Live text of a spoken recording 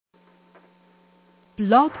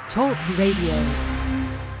Blog Talk Radio.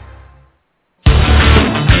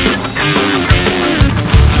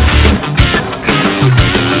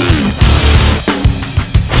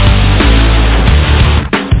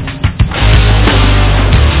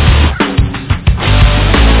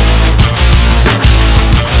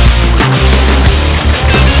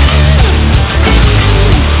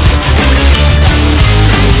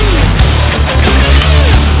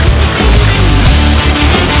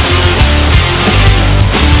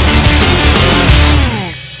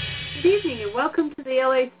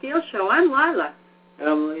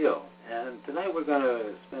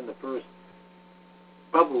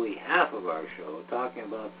 Probably half of our show talking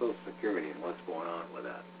about Social Security and what's going on with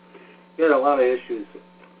that. You got a lot of issues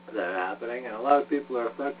that are happening, and a lot of people are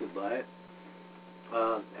affected by it.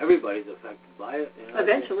 Everybody's affected by it. You know,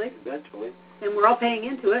 Eventually. And we're all paying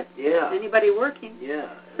into it. Yeah. Anybody working. Yeah.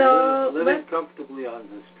 So living comfortably on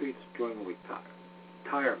the streets during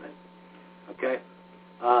retirement. Okay.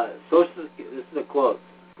 This is a quote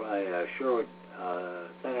by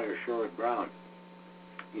Senator Sherwood Brown.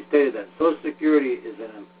 He stated that Social Security is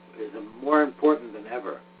more important than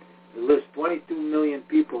ever. It lifts 22 million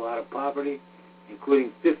people out of poverty,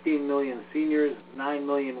 including 15 million seniors, 9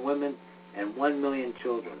 million women, and 1 million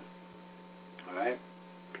children. All right?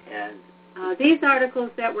 And these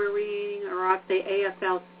articles that we're reading are off the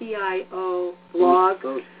AFL-CIO blog,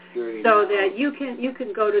 Social Security so now. that you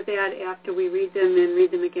can go to that after we read them and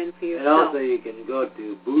read them again for yourself. And also you can go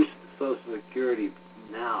to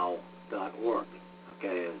boostsocialsecuritynow.org.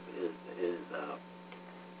 Okay, is an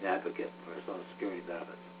advocate for Social Security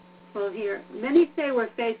benefits. Well, here, many say we're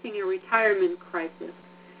facing a retirement crisis.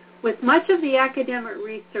 With much of the academic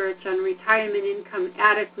research on retirement income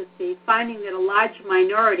adequacy finding that a large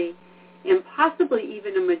minority and possibly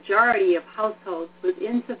even a majority of households with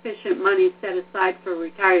insufficient money set aside for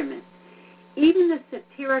retirement. Even the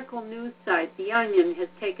satirical news site, The Onion, has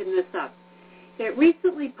taken this up. It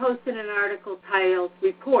recently posted an article titled,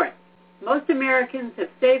 Report. Most Americans have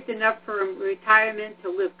saved enough for retirement to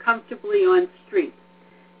live comfortably on streets.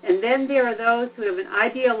 And then there are those who have an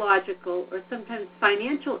ideological or sometimes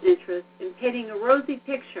financial interest in painting a rosy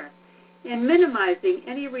picture and minimizing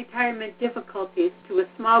any retirement difficulties to a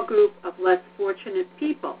small group of less fortunate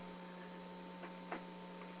people.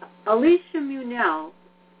 Alicia Munell,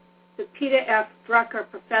 the Peter F. Drucker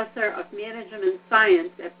Professor of Management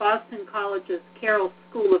Science at Boston College's Carroll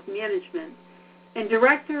School of Management, and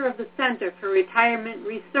director of the Center for Retirement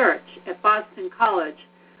Research at Boston College,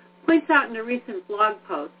 points out in a recent blog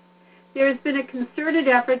post, there has been a concerted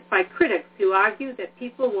effort by critics who argue that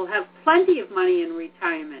people will have plenty of money in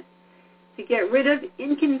retirement to get rid of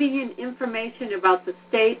inconvenient information about the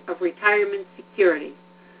state of retirement security.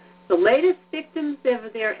 The latest victims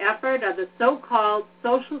of their effort are the so-called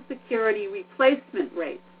Social Security replacement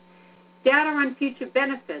rates, data on future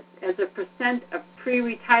benefits as a percent of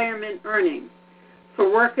pre-retirement earnings, for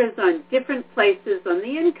workers on different places on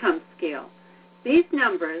the income scale. These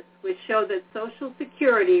numbers, which show that Social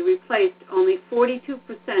Security replaced only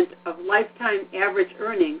 42% of lifetime average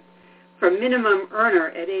earnings for minimum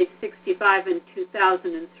earner at age 65 in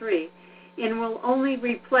 2003, and will only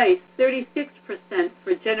replace 36%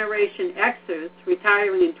 for Generation Xers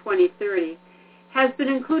retiring in 2030, has been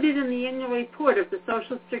included in the annual report of the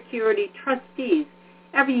Social Security trustees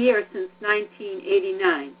every year since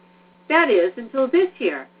 1989. That is, until this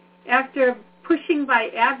year, after pushing by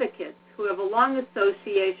advocates who have a long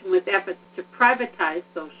association with efforts to privatize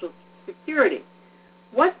Social Security.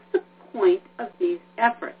 What's the point of these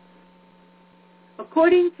efforts?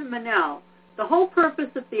 According to Munell, the whole purpose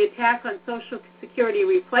of the attack on Social Security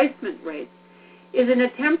replacement rates is an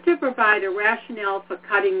attempt to provide a rationale for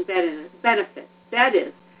cutting benefits. That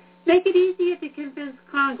is, make it easier to convince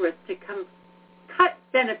Congress to cut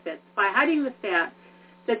benefits by hiding the fact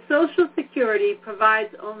that Social Security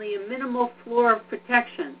provides only a minimal floor of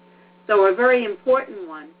protection, though a very important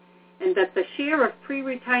one, and that the share of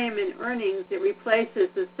pre-retirement earnings it replaces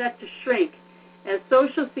is set to shrink as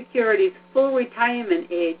Social Security's full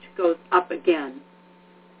retirement age goes up again.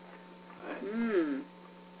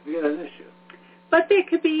 We got an issue. But there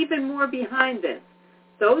could be even more behind this.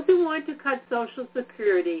 Those who want to cut Social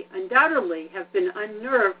Security undoubtedly have been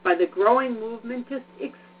unnerved by the growing movement to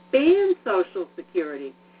expand Social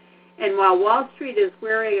Security. And while Wall Street is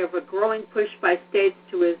wary of a growing push by states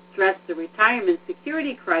to address the retirement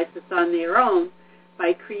security crisis on their own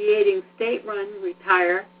by creating state-run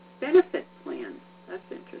retire benefit plans.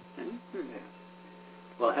 That's interesting.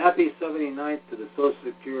 Well, happy 79th to the Social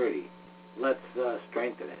Security. Let's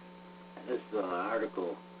strengthen it. And this is an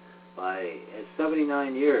article by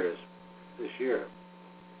 79 years this year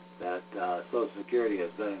that Social Security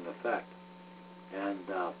has been in effect. And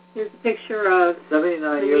here's a picture of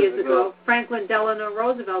 79 years ago. Franklin Delano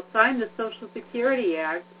Roosevelt signed the Social Security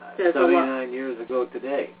Act. 79 years ago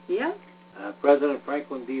today. Yeah. President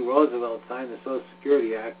Franklin D. Roosevelt signed the Social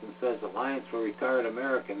Security Act and says, Alliance for Retired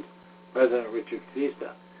Americans, President Richard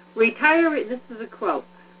Fiesta. This is a quote,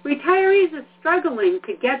 retirees are struggling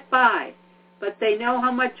to get by, but they know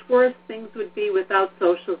how much worse things would be without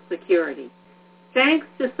Social Security. Thanks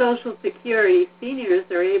to Social Security, seniors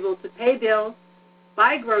are able to pay bills,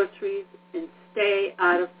 buy groceries, and stay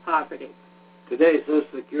out of poverty. Today, Social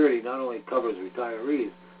Security not only covers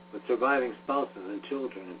retirees, but surviving spouses and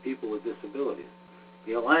children and people with disabilities.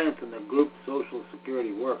 The Alliance and the group Social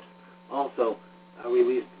Security Works also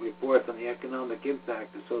released reports on the economic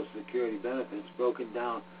impact of Social Security benefits broken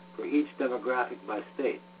down for each demographic by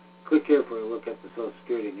state. Click here for a look at the Social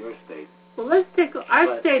Security in your state. Well, let's take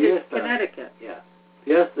our state is Connecticut. Yeah.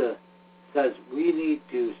 Fiesta says we need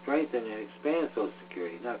to strengthen and expand Social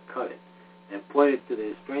Security, not cut it, and pointed to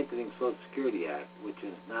the Strengthening Social Security Act, which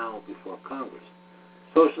is now before Congress.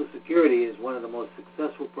 Social Security is one of the most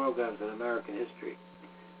successful programs in American history.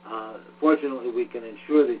 Fortunately, we can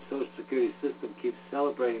ensure the Social Security system keeps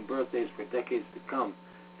celebrating birthdays for decades to come,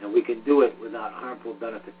 and we can do it without harmful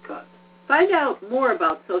benefit cuts. Find out more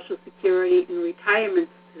about Social Security and retirement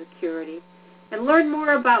security, and learn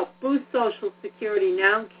more about Boost Social Security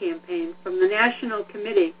Now campaign from the National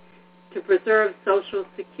Committee to Preserve Social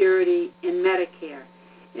Security and Medicare.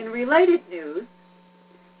 In related news,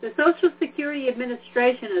 the Social Security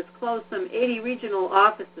Administration has closed some 80 regional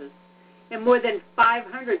offices and more than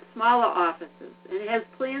 500 smaller offices, and has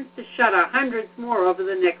plans to shutter hundreds more over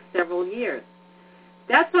the next several years.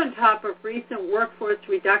 That's on top of recent workforce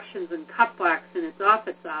reductions and cutbacks in its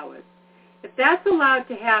office hours. If that's allowed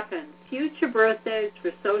to happen, future birthdays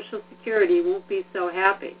for Social Security won't be so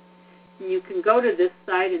happy. And you can go to this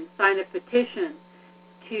site and sign a petition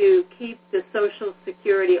to keep the Social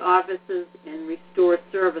Security offices and restore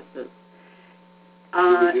services.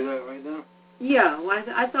 Can we do that right now? Yeah, well,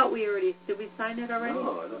 I thought we already, did we sign it already?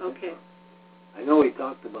 No, I don't Okay. think so. I know we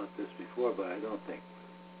talked about this before, but I don't think.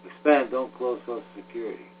 Expand, don't close Social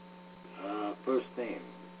Security. First name.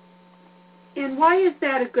 And why is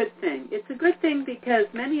that a good thing? It's a good thing because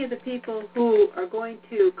many of the people who are going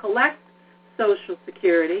to collect Social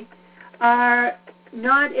Security are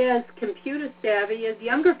not as computer savvy as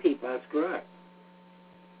younger people. That's correct.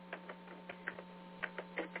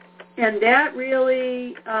 And that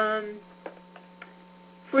really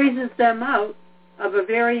freezes them out of a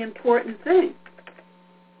very important thing.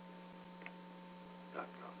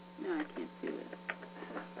 No, I can't see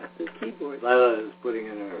that. The keyboard. Lila is putting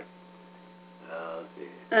in her... let's see.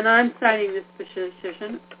 And I'm signing this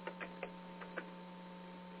petition.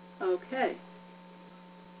 Okay.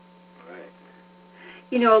 All right.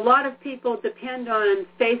 You know, a lot of people depend on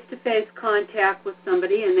face-to-face contact with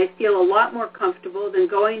somebody, and they feel a lot more comfortable than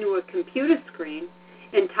going to a computer screen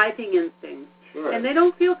and typing in things. Sure. And they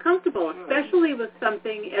don't feel comfortable, especially with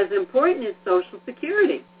something as important as Social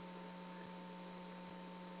Security.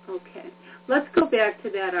 Okay. Let's go back to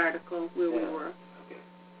that article where we were. Okay.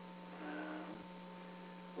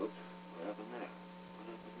 Whoops. What happened there?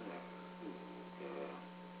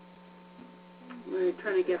 We're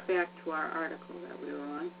trying to get back to our article that we were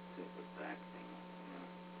on. The back thing.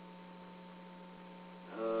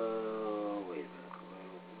 Wait a minute.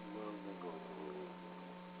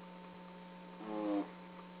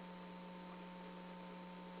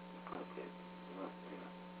 Okay.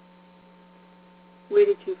 Where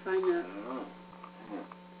did you find that? I don't know.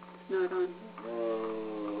 It's not on here.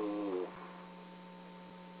 Oh.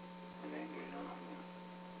 I'm angry now.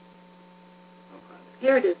 Okay.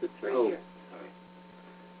 Here it is. It's right here. Sorry.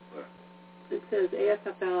 Where? It says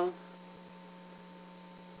AFFL.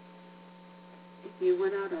 If you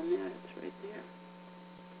went out on that, it's right there.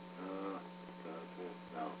 No.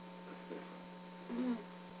 That's this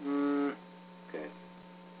one. Okay.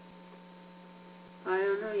 I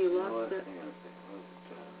don't know. You lost it. Hang on a second. What was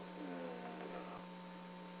it? I don't know.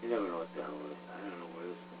 You never know what the hell it is. I don't know where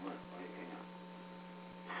this one went. Wait, hang on.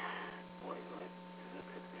 Wait. That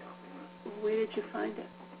took me off. Hang on. Where did you find it?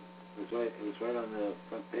 It was right on the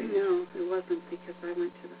front page. No, it wasn't because I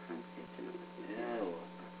went to the front page and it wasn't. Yeah, well.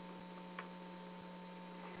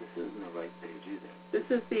 This isn't the right page either. This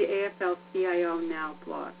is the AFL-CIO Now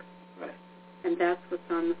blog. Right. And that's what's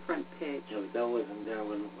on the front page. No, that wasn't there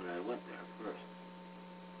when I went there first.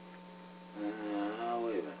 Wait a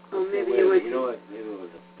minute. Oh, maybe you went. You know what? Maybe it was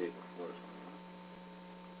a day before or something.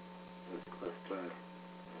 Let's try.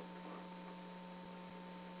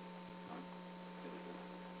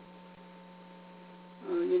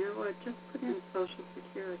 Oh, you know report. Just put in Social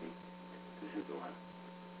Security. This is the one.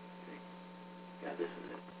 Yeah, this is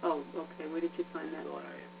it. Oh, okay. Where did you find This that? is the one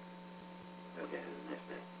right here. Okay, the next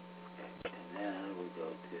thing. Okay, and then we go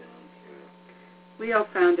to here. Leo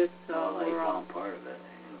found it, so I we're all... found part of it.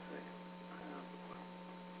 Hang on a second.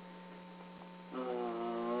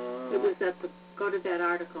 It was at the... Go to that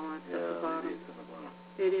article at the bottom. It's at the bottom.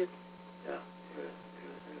 It is. Yeah, here it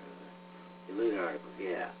is. Delete articles,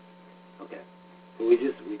 yeah. Okay. So we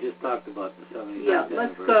just talked about the 79th Yeah,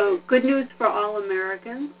 let's anniversary. go. Good news for all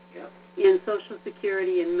Americans Yep. in Social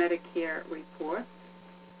Security and Medicare reports.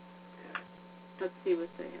 Okay. Let's see what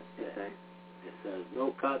they have to say. It says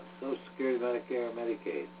no cuts, Social Security, Medicare, or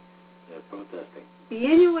Medicaid. They're protesting. The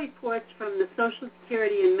annual reports from the Social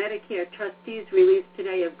Security and Medicare trustees released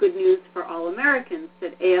today have good news for all Americans,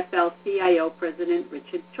 said AFL-CIO President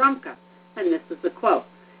Richard Trumka. And this is a quote.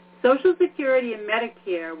 Social Security and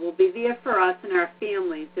Medicare will be there for us and our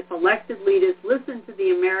families if elected leaders listen to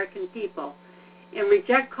the American people and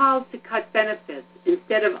reject calls to cut benefits.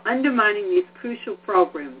 Instead of undermining these crucial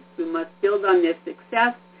programs, we must build on their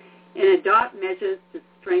success and adopt measures to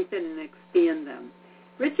strengthen and expand them.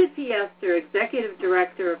 Richard P. Esther, Executive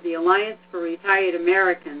Director of the Alliance for Retired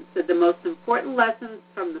Americans, said the most important lessons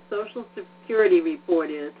from the Social Security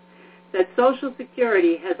report is that Social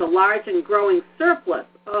Security has a large and growing surplus.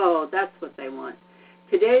 Oh, that's what they want.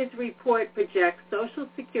 Today's report projects Social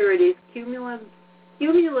Security's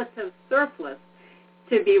cumulative surplus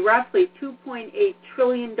to be roughly $2.8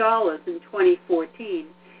 trillion in 2014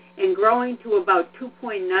 and growing to about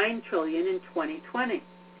 $2.9 trillion in 2020.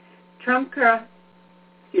 Trumka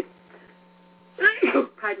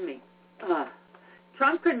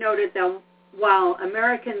noted that while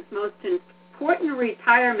Americans' most important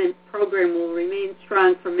retirement program will remain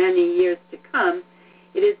strong for many years to come,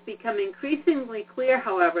 it has become increasingly clear,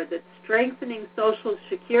 however, that strengthening Social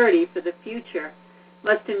Security for the future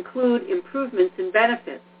must include improvements in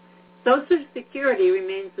benefits. Social Security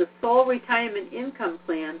remains the sole retirement income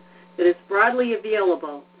plan that is broadly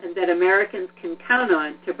available and that Americans can count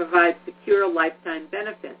on to provide secure lifetime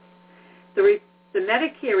benefits. The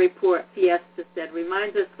Medicare report, Fiesta said,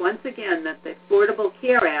 reminds us once again that the Affordable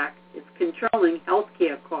Care Act is controlling health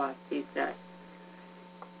care costs, he said.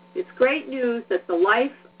 It's great news that the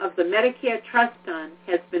life of the Medicare Trust Fund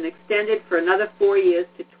has been extended for another 4 years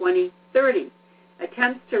to 2030.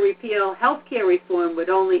 Attempts to repeal health care reform would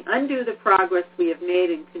only undo the progress we have made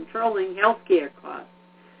in controlling health care costs.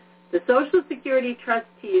 The Social Security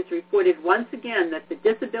trustees reported once again that the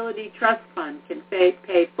Disability Trust Fund can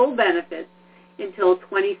pay full benefits until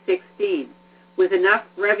 2016, with enough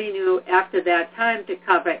revenue after that time to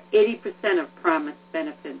cover 80% of promised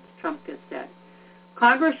benefits, Trumka said.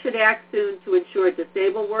 Congress should act soon to ensure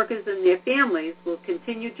disabled workers and their families will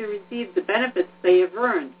continue to receive the benefits they have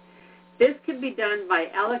earned. This can be done by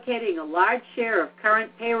allocating a large share of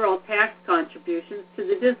current payroll tax contributions to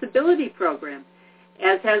the disability program,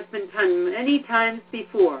 as has been done many times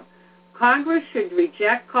before. Congress should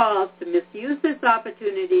reject calls to misuse this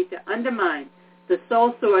opportunity to undermine the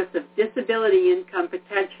sole source of disability income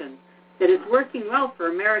protection that is working well for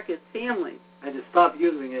America's families. And to stop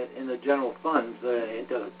using it in the general funds to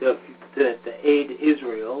aid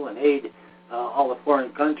Israel and aid all the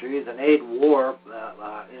foreign countries and aid war,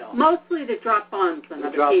 Mostly to drop bombs on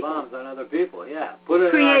other people. Drop bombs on other people, yeah. Put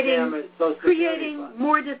it in our damn Social Security creating fund.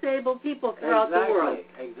 more disabled people throughout the world.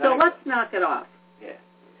 Exactly. So let's knock it off. Yeah.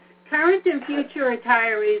 Current and future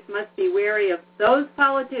retirees must be wary of those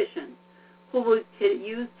politicians who will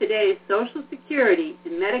use today's Social Security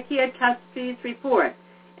and Medicare trustees report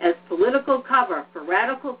as political cover for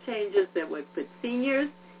radical changes that would put seniors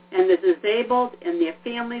and the disabled and their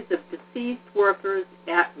families of deceased workers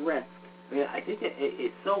at risk. Yeah, I think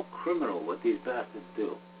it's so criminal what these bastards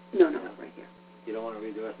do. No, right here. You don't want to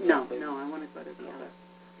read the rest of No, that? no, I want to go to the other.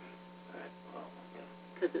 All right, well, okay.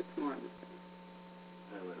 Because it's more of the same.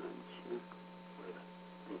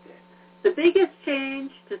 Okay. The biggest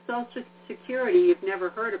change to Social Security you've never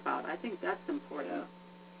heard about. I think that's important. Yeah.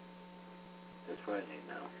 That's frightening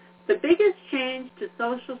now. The biggest change to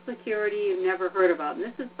Social Security you've never heard about, and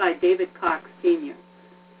this is by David Cox, Sr.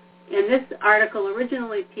 And this article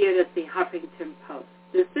originally appeared at the Huffington Post.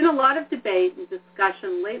 There's been a lot of debate and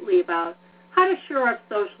discussion lately about how to shore up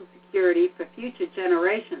Social Security for future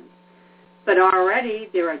generations. But already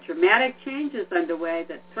there are dramatic changes underway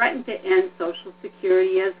that threaten to end Social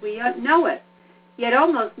Security as we know it. Yet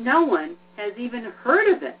almost no one has even heard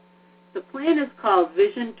of it. The plan is called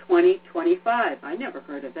Vision 2025. I never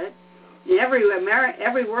heard of it. And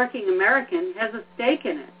every working American has a stake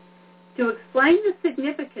in it. To explain the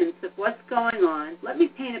significance of what's going on, let me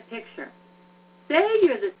paint a picture. Say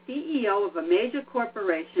you're the CEO of a major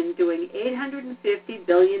corporation doing $850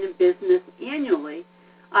 billion in business annually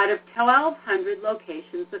out of 1,200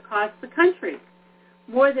 locations across the country.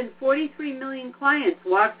 More than 43 million clients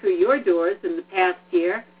walked through your doors in the past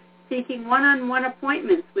year seeking one-on-one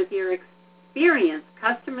appointments with your experienced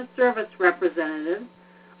customer service representatives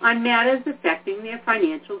on matters affecting their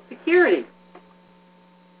financial security.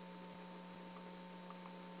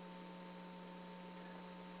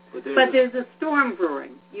 But there's a storm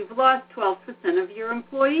brewing. You've lost 12% of your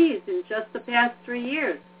employees in just the past 3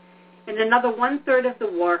 years, and another one-third of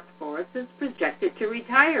the workforce is projected to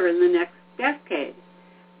retire in the next decade.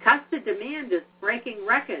 Customer demand is breaking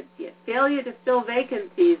records, yet failure to fill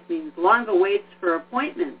vacancies means longer waits for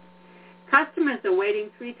appointments. Customers are waiting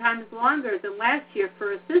 3 times longer than last year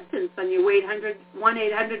for assistance on your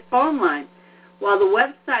 1-800 phone line, while the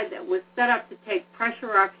website that was set up to take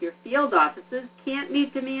pressure off your field offices can't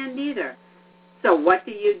meet demand either. So what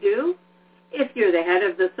do? If you're the head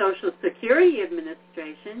of the Social Security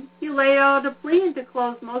Administration, you lay out a plan to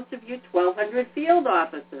close most of your 1,200 field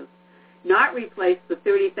offices, not replace the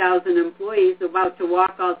 30,000 employees about to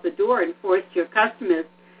walk out the door and force your customers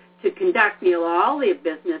to conduct nearly all their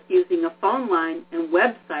business using a phone line and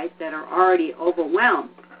website that are already overwhelmed.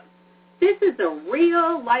 This is a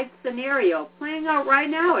real-life scenario playing out right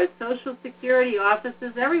now at Social Security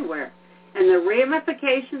offices everywhere, and the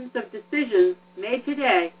ramifications of decisions made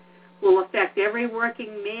today will affect every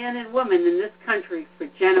working man and woman in this country for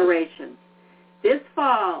generations. This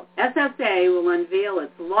fall, SSA will unveil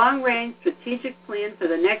its long-range strategic plan for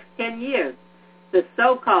the next 10 years, the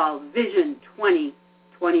so-called Vision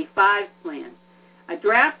 2025 plan. A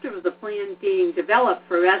draft of the plan being developed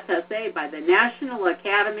for SSA by the National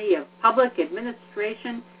Academy of Public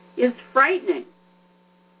Administration is frightening.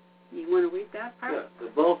 You want to read that part? Yeah,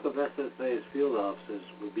 the bulk of SSA's field offices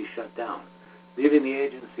will be shut down, leaving the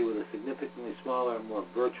agency with a significantly smaller and more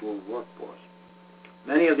virtual workforce.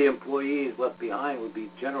 Many of the employees left behind would be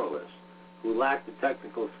generalists who lack the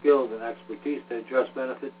technical skills and expertise to address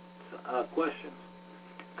benefits questions.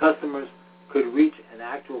 Customers could reach an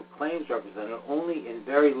actual claims representative only in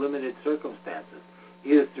very limited circumstances,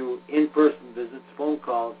 either through in-person visits, phone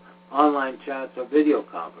calls, online chats, or video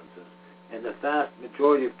conferences. In the vast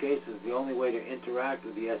majority of cases, the only way to interact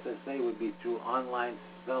with the SSA would be through online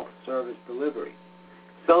self-service delivery.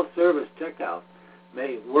 Self-service checkout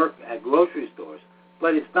may work at grocery stores,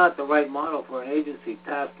 but it's not the right model for an agency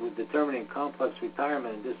tasked with determining complex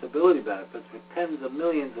retirement and disability benefits for tens of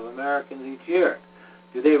millions of Americans each year.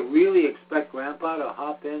 Do they really expect Grandpa to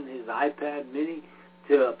hop in his iPad mini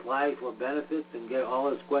to apply for benefits and get all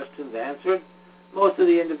his questions answered? Most of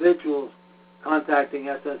the individuals contacting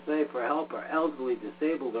SSA for help are elderly,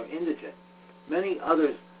 disabled, or indigent. Many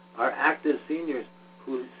others are active seniors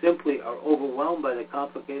who simply are overwhelmed by the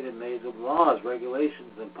complicated maze of laws,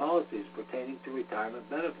 regulations, and policies pertaining to retirement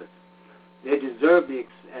benefits. They deserve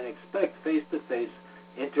and expect face-to-face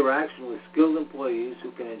interaction with skilled employees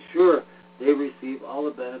who can ensure they receive all the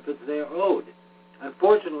benefits they are owed.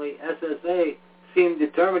 Unfortunately, SSA seemed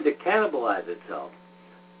determined to cannibalize itself.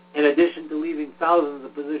 In addition to leaving thousands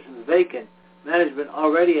of positions vacant, management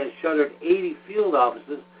already has shuttered 80 field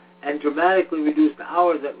offices and dramatically reduced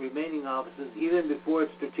hours at remaining offices even before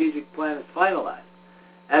its strategic plan is finalized.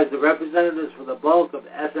 As the representatives for the bulk of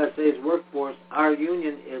SSA's workforce, our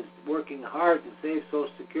union is working hard to save Social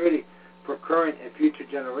Security for current and future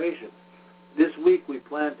generations. This week, we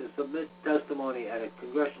plan to submit testimony at a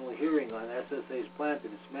congressional hearing on SSA's plan to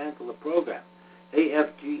dismantle the program.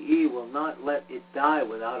 AFGE will not let it die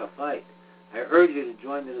without a fight. I urge you to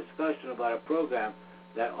join the discussion about a program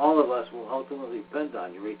that all of us will ultimately depend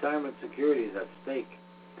on. Your retirement security is at stake.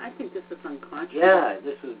 I think this is unconscionable. Yeah,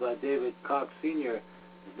 this is by David Cox Sr.,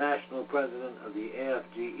 National President of the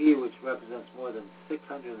AFGE, which represents more than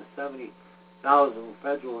 670,000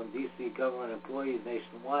 federal and D.C. government employees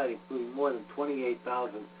nationwide, including more than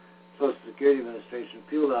 28,000 Social Security Administration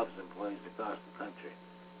field office employees across the country.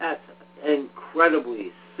 That's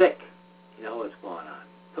incredibly sick, what's going on.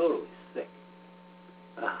 Totally sick.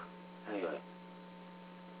 Anyway.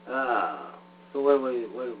 So what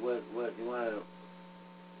you want to...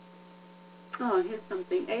 Oh, here's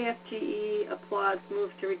something. AFGE applauds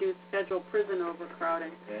move to reduce federal prison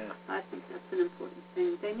overcrowding. Yeah. I think that's an important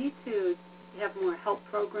thing. They need to have more help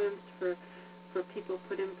programs for people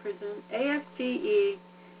put in prison. AFGE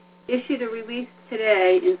issued a release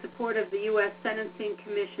today in support of the U.S. Sentencing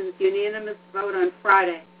Commission's unanimous vote on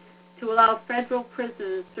Friday to allow federal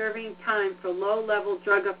prisoners serving time for low-level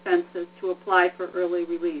drug offenses to apply for early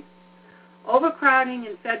release. Overcrowding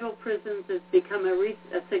in federal prisons has become a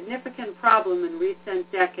significant problem in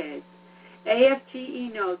recent decades.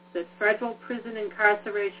 AFGE notes that federal prison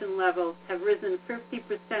incarceration levels have risen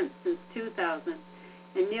 50% since 2000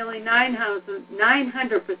 and nearly 900%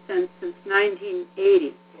 since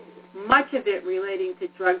 1980, much of it relating to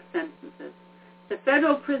drug sentences. The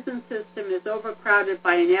federal prison system is overcrowded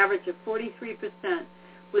by an average of 43%,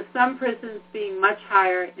 with some prisons being much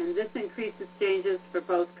higher, and this increases dangers for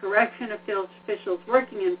both correction officials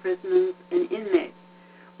working in prisons and inmates.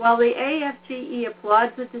 While the AFGE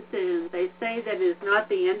applauds the decision, they say that it is not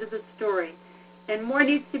the end of the story, and more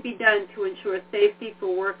needs to be done to ensure safety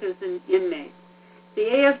for workers and inmates. The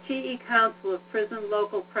AFGE Council of Prison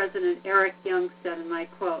Local President Eric Young said, and I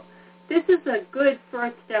quote, "This is a good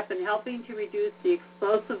first step in helping to reduce the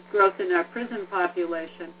explosive growth in our prison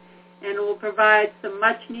population, and it will provide some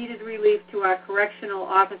much-needed relief to our correctional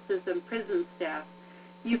officers and prison staff.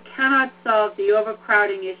 You cannot solve the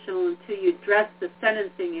overcrowding issue until you address the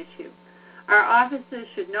sentencing issue. Our officers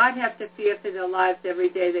should not have to fear for their lives every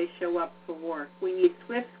day they show up for work. We need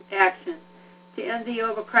swift action to end the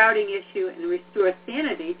overcrowding issue and restore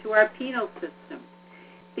sanity to our penal system."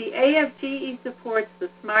 The AFGE supports the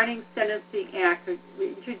Smarting Sentencing Act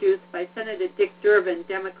introduced by Senator Dick Durbin,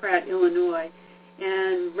 Democrat, Illinois,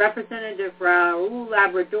 and Representative Raul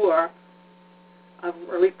Labrador, a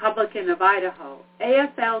Republican of Idaho.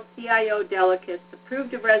 AFL-CIO delegates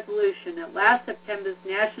approved a resolution at last September's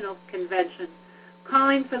National Convention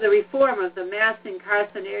calling for the reform of the mass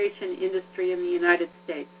incarceration industry in the United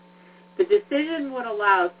States. The decision would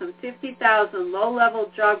allow some 50,000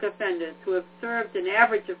 low-level drug offenders who have served an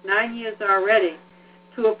average of 9 years already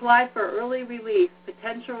to apply for early release,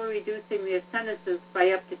 potentially reducing their sentences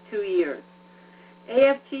by up to 2 years.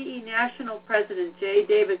 AFGE National President J.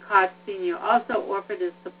 David Koch Sr. also offered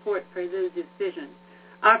his support for the decision.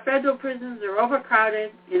 Our federal prisons are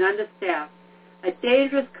overcrowded and understaffed, a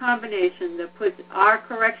dangerous combination that puts our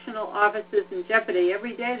correctional officers in jeopardy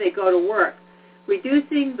every day they go to work.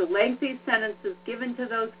 Reducing the lengthy sentences given to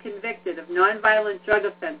those convicted of nonviolent drug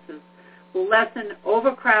offenses will lessen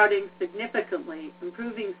overcrowding significantly,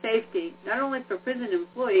 improving safety not only for prison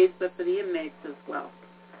employees but for the inmates as well.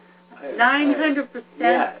 900%.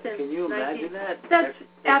 Yeah, since can you imagine that? That's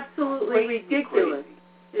absolutely crazy, ridiculous. Crazy.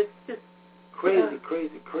 It's just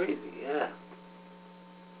Crazy, yeah.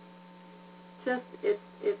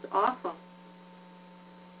 It's awful.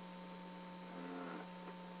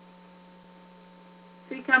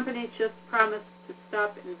 Three companies just promised to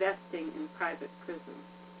stop investing in private prisons.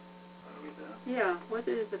 Yeah, what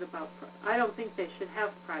is it about? I don't think they should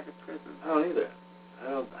have private prisons. I don't either.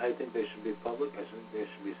 I think they should be public. I think they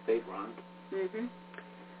should be state-run. Mm-hmm.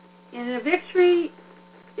 In a victory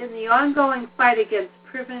in the ongoing fight against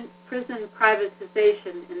prison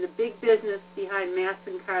privatization and the big business behind mass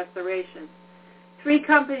incarceration, three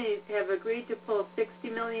companies have agreed to pull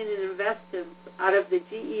 $60 million in investments out of the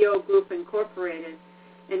GEO Group Incorporated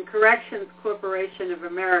and Corrections Corporation of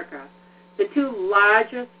America, the two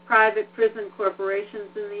largest private prison corporations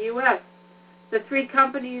in the U.S. The three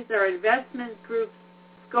companies are investment groups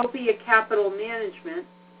Scopia Capital Management,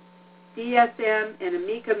 DSM, and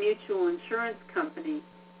Amica Mutual Insurance Company.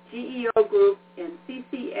 GEO Group and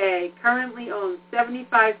CCA currently own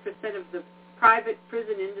 75% of the private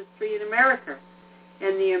prison industry in America,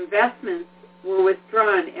 and the investments were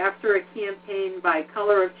withdrawn after a campaign by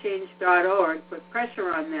colorofchange.org put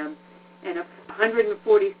pressure on them and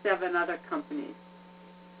 147 other companies.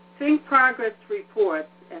 Think Progress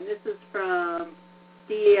reports, and this is from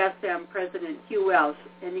DSM President Hugh Welsh,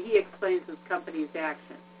 and he explains his company's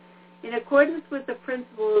action. In accordance with the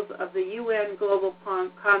principles of the UN Global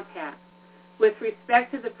Compact, with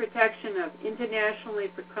respect to the protection of internationally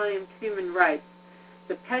proclaimed human rights,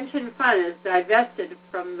 the pension fund is divested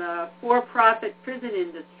from the for-profit prison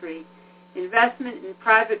industry. Investment in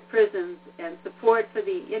private prisons and support for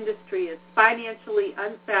the industry is financially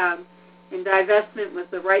unsound, and divestment was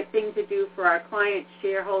the right thing to do for our clients,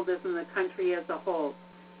 shareholders, and the country as a whole.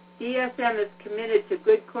 DSM is committed to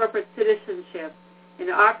good corporate citizenship and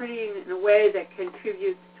operating in a way that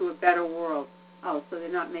contributes to a better world. Oh, so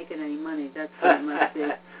they're not making any money. That's what it must be.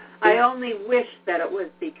 I only wish that it was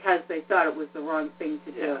because they thought it was the wrong thing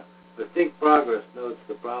to do. Yeah, but Think Progress notes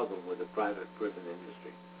the problem with the private prison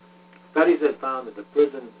industry. Studies have found that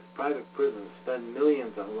private prisons spend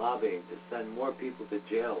millions on lobbying to send more people to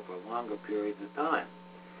jail for longer periods of time.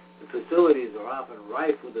 The facilities are often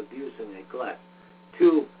rife with abuse and neglect.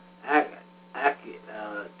 Two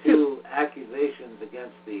accusations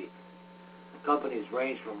against the companies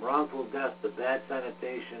range from wrongful death to bad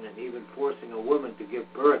sanitation and even forcing a woman to give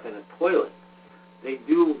birth in a toilet. They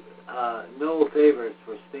do no favors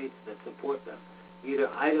for states that support them. Either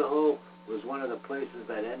Idaho was one of the places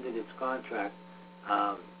that ended its contract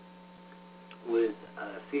with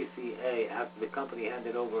CCA after the company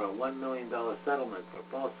handed over a $1 million settlement for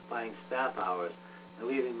falsifying staff hours and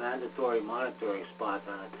leaving mandatory monitoring spots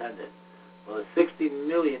unattended. Well, $60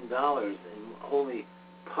 million in only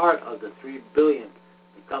part of the $3 billion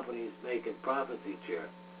the companies make in profits each year.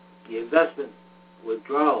 The investment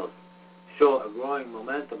withdrawals show a growing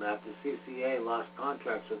momentum after CCA lost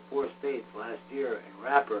contracts with 4 states last year, and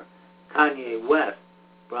rapper Kanye West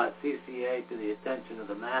brought CCA to the attention of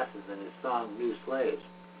the masses in his song New Slaves.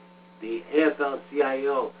 The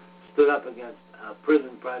AFL-CIO stood up against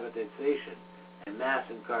prison privatization and mass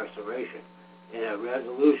incarceration in a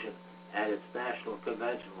resolution at its national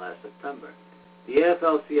convention last September. The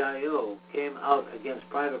AFL-CIO came out against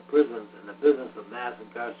private prisons and the business of mass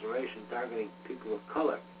incarceration targeting people of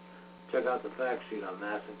color. Check out the fact sheet on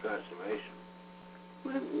mass incarceration.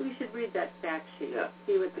 We should read that fact sheet. Yeah.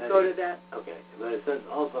 See what to go to that. Okay, but it says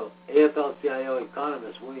also, AFL-CIO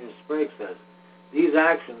economist William Sprague says, these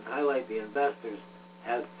actions highlight the investors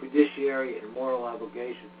have fiduciary and moral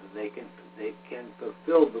obligations, and they can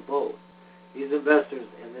fulfill the both. These investors,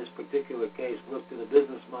 in this particular case, looked at a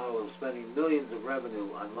business model of spending millions of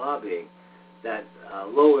revenue on lobbying that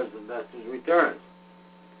lowers investors' returns.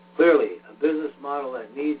 Clearly, a business model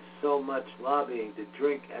that needs so much lobbying to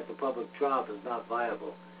drink at the public trough is not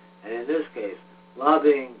viable. And in this case,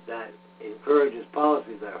 lobbying that encourages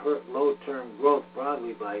policies that hurt low-term growth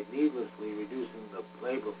broadly by needlessly reducing the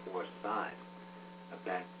labor force size.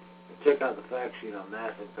 Okay? And check out the fact sheet on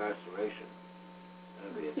mass incarceration.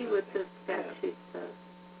 Let's see what this fact sheet says.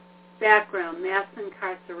 Background, mass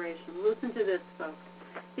incarceration. Listen to this, folks.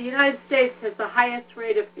 The United States has the highest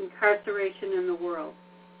rate of incarceration in the world.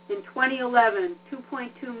 In 2011,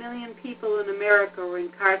 2.2 million people in America were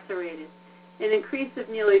incarcerated, an increase of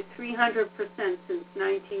nearly 300% since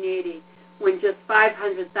 1980, when just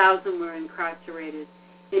 500,000 were incarcerated.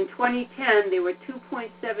 In 2010, there were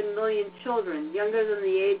 2.7 million children younger than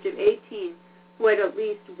the age of 18 who had at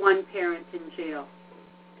least one parent in jail.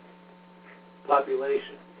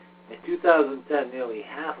 Population. In 2010, nearly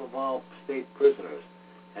half of all state prisoners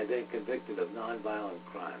had been convicted of nonviolent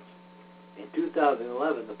crimes. In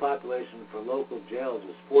 2011, the population for local jails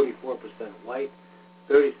was 44% white,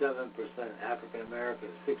 37% African American,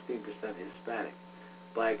 and 16% Hispanic.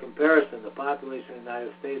 By comparison, the population of the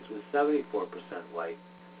United States was 74% white,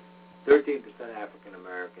 13% African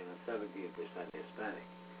American, and 17% Hispanic.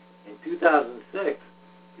 In 2006,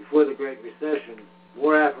 before the Great Recession,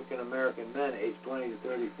 more African American men aged 20 to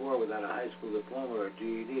 34 without a high school diploma or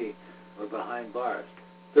GED were behind bars.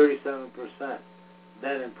 37%.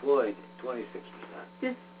 Men employed, 26%.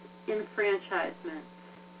 Disenfranchisement.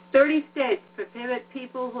 30 states prohibit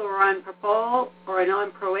people who are on parole or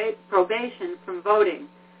on probation from voting.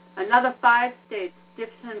 Another 5 states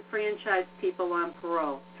disenfranchise people on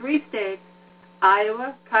parole. 3 states,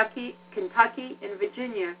 Iowa, Kentucky, and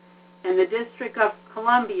Virginia, and the District of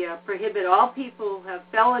Columbia, prohibit all people who have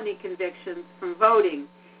felony convictions from voting,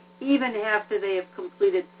 even after they have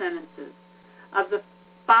completed sentences. Of the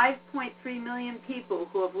 5.3 million people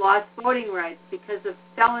who have lost voting rights because of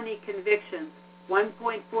felony convictions,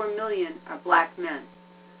 1.4 million are black men.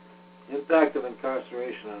 Impact of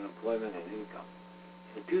incarceration on employment and income.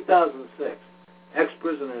 In 2006,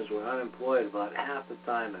 ex-prisoners were unemployed about half the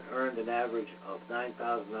time and earned an average of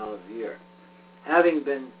 $9,000 a year. Having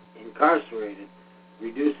been incarcerated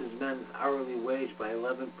reduces men's hourly wage by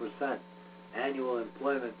 11%, annual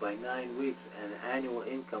employment by 9 weeks, and annual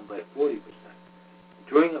income by 40%.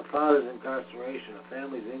 During a father's incarceration, a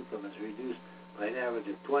family's income is reduced by an average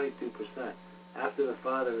of 22%. After the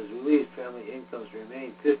father is released, family incomes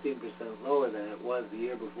remain 15% lower than it was the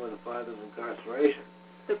year before the father's incarceration.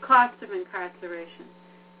 The cost of incarceration.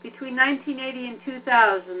 Between 1980 and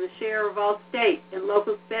 2000, the share of all state and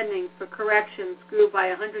local spending for corrections grew by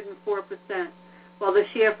 104%, while the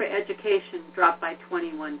share for education dropped by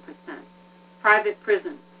 21%. Private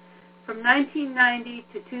prisons. From 1990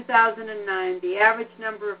 to 2009, the average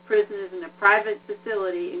number of prisoners in a private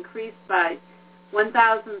facility increased by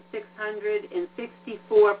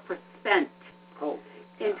 1,664%. Oh.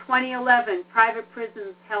 In 2011, private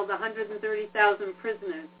prisons held 130,000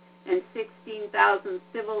 prisoners and 16,000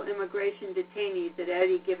 civil immigration detainees at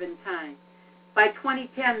any given time. By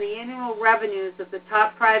 2010, the annual revenues of the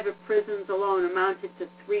top private prisons alone amounted to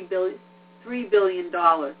 $3 billion.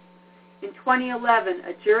 In 2011,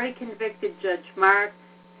 a jury convicted Judge Mark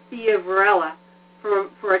Ciavarella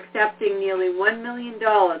for accepting nearly $1 million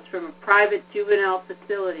from a private juvenile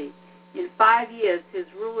facility. In 5 years, his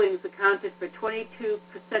rulings accounted for 22%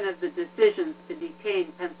 of the decisions to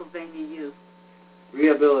detain Pennsylvania youth.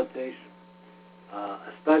 Rehabilitation.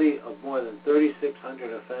 A study of more than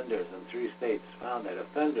 3,600 offenders in 3 states found that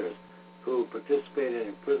offenders who participated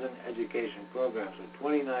in prison education programs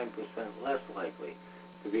were 29% less likely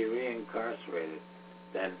to be reincarcerated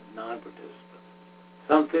than non-participants.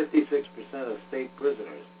 Some 56% of state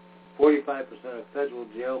prisoners, 45% of federal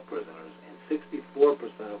jail prisoners, and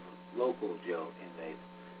 64% of local jail inmates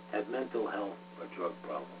had mental health or drug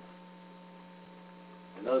problems.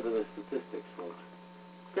 And those are the statistics, folks.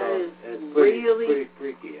 That is it's really pretty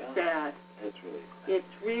freaky, huh? sad. It's really sad.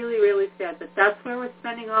 It's really, really sad. But that's where we're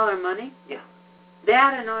spending all our money? Yeah.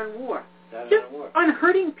 That and on war. That Just and on war. on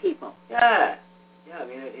hurting people. Yeah. Yeah, I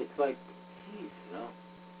mean, it's like, geez, you know.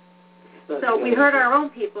 So we hurt our own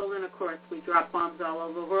people, and of course we drop bombs all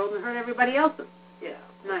over the world and hurt everybody else's. Yeah.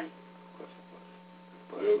 Nice. Of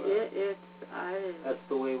course. That's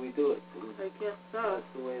the way we do it. I guess so. That's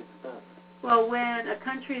the way it's done. Well, when a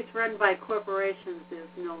country is run by corporations, there's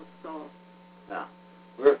no soul. No.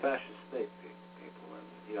 We're a fascist state, people. And,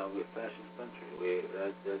 you know, we're a fascist country. We know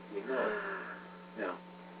it. Yeah.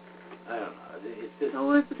 I don't know. It's just...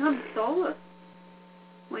 So it becomes soulless.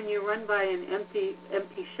 When you're run by an empty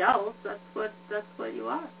shells, that's what you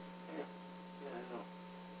are. Yeah. Yeah, I know.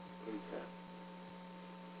 What is that?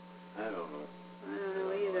 I don't know. I don't know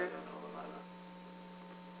either. I don't know a lot of...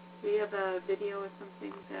 Do you have a video or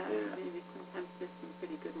something that Yeah. maybe sometimes there's some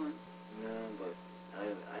pretty good ones? No, but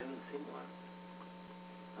I haven't seen one.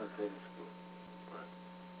 Outside of school. But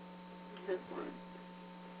This one.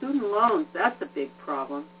 Student loans, that's a big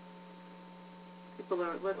problem. People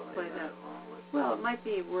are, let's play that. Well, it might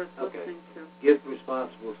be worth listening to. Give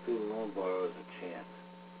responsible student loan borrowers a chance.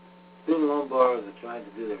 Student loan borrowers are trying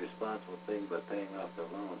to do the responsible thing by paying off their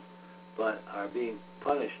loans, but are being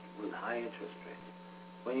punished with high interest rates.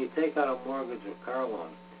 When you take out a mortgage or car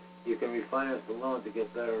loan, you can refinance the loan to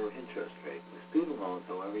get better interest rate. With student loans,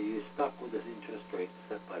 however, you're stuck with this interest rate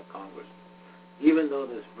set by Congress. Even though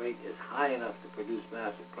this rate is high enough to produce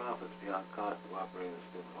massive profits beyond cost of operating the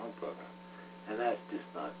student loan program. And that's just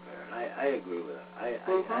not fair. And I agree with it.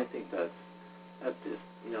 I think that's just,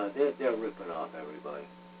 you know, they're ripping off everybody.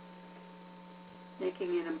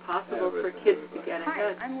 Making it impossible for kids to get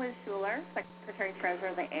ahead. Hi, I'm Liz Schuler, Secretary-Treasurer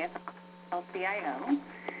of the AFL-CIO.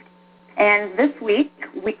 And this week,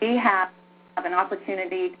 we have an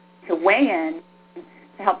opportunity to weigh in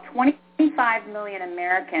to help 25 million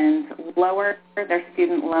Americans lower their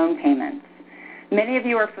student loan payments. Many of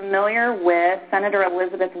you are familiar with Senator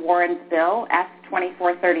Elizabeth Warren's bill,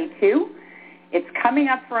 S-2432. It's coming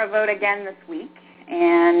up for a vote again this week,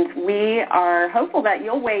 and we are hopeful that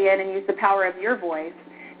you'll weigh in and use the power of your voice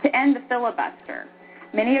to end the filibuster.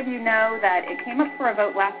 Many of you know that it came up for a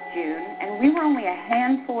vote last June, and we were only a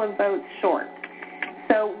handful of votes short.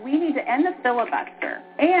 So we need to end the filibuster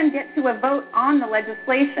and get to a vote on the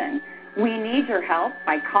legislation. We need your help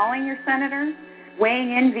by calling your senator,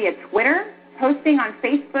 weighing in via Twitter, posting on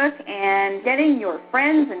Facebook, and getting your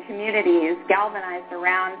friends and communities galvanized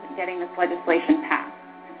around getting this legislation passed.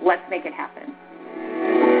 Let's make it happen.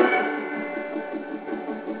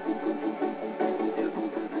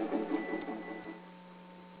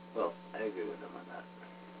 Well, I agree with them on that.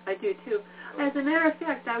 I do too. As a matter of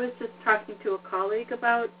fact, I was just talking to a colleague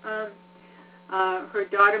about her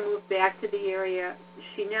daughter moved back to the area.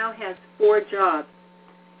 She now has 4 jobs.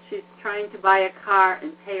 She's trying to buy a car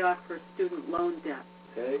and pay off her student loan debt.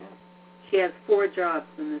 Okay. She has 4 jobs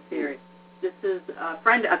in this area. This is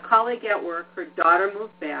a colleague at work. Her daughter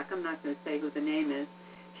moved back. I'm not going to say who the name is.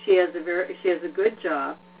 She has a good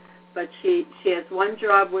job, but she has one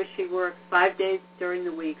job where she works 5 days during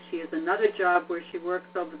the week. She has another job where she works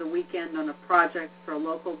over the weekend on a project for a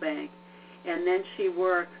local bank, and then she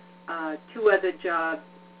works 2 other jobs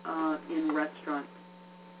in restaurants,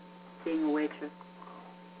 being a waitress.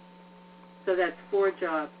 So that's 4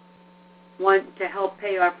 jobs. One to help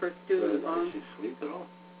pay off her student loans. Does she sleep at all?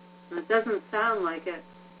 It doesn't sound like it.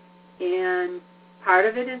 And part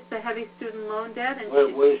of it is the heavy student loan debt. And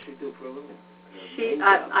what does she do for a living?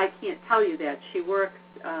 I can't tell you that. She works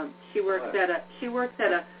at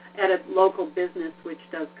a local business which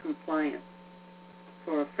does compliance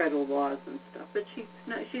for federal laws and stuff. But she's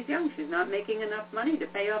young. She's not making enough money to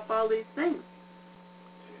pay off all these things.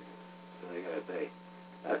 Jesus. So they got to pay.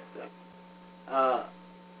 That's sick.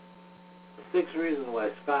 6 reasons why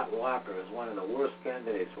Scott Walker is one of the worst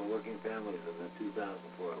candidates for working families in the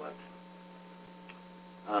 2004 election.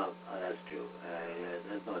 That's true.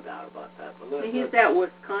 There's no doubt about that. But he's that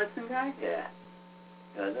Wisconsin guy? Yeah.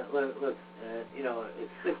 Let's you know,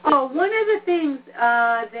 it's 6. Oh, one of the things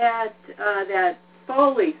that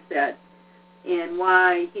Foley said and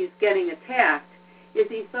why he's getting attacked is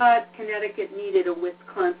he thought Connecticut needed a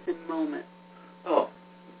Wisconsin moment. Oh,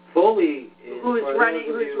 Foley is who's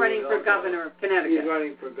running for governor of Connecticut. He's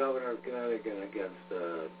running for governor of Connecticut against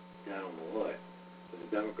Daniel Malloy,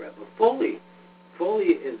 the Democrat. But Foley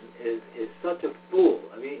is such a fool.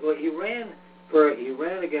 I mean, well, he ran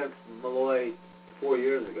against Malloy 4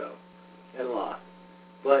 years ago and lost.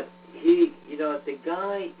 But the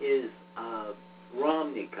guy is a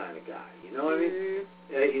Romney kind of guy. You know what I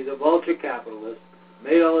mean? He's a vulture capitalist,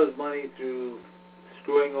 made all his money through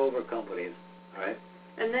screwing over companies, right?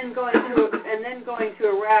 And then going to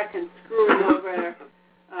Iraq and screwing over.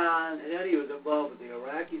 And then he was involved with the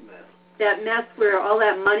Iraqi mess. That mess where all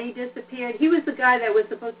that money disappeared. He was the guy that was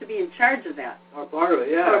supposed to be in charge of that. Or part of it,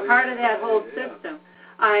 yeah. Or part of that whole system.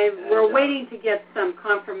 We're waiting to get some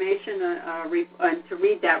confirmation and to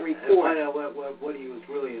read that report. And find out what he was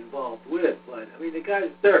really involved with. But, I mean, the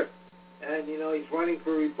guy's dirt. And, he's running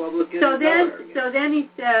for Republican governor. So then he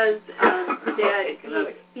says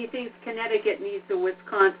that he thinks Connecticut needs a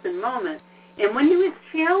Wisconsin moment. And when he was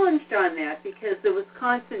challenged on that, because the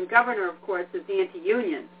Wisconsin governor, of course, is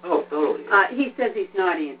anti-union. Oh, totally. He says he's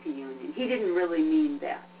not anti-union. He didn't really mean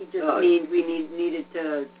that. He just needed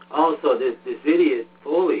to. Also, this idiot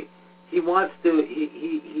Foley, he wants to.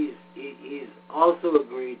 He's also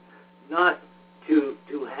agreed not to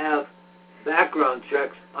have background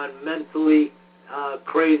checks on mentally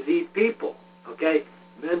crazy people. Okay,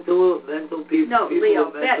 mental people. No,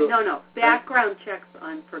 Leo. Background checks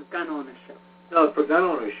for gun ownership. No, for gun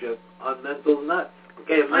ownership on mental nuts.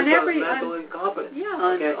 Okay, mental incompetence. Yeah,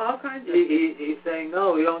 on all kinds of. He's saying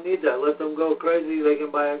no, we don't need that. Let them go crazy. They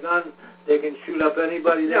can buy a gun. They can shoot up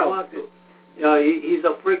anybody they want to. He's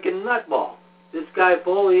a freaking nutball. This guy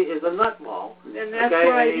Foley is a nutball. And that's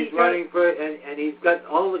why he's running for it, and he's got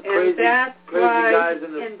all the crazy guys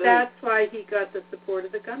in the state. And that's why he got the support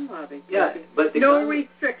of the gun lobby. Yeah, but no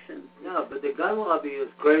restrictions. No, but the gun lobby is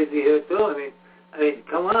crazy here too. I mean,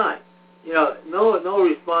 come on. No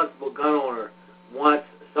responsible gun owner wants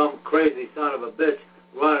some crazy son of a bitch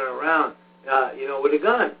running around, with a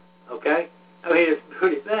gun. Okay, I mean it's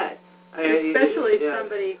pretty bad. Especially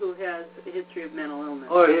somebody who has a history of mental illness.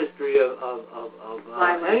 Or a history of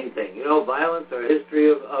anything, violence, or a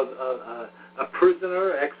history of a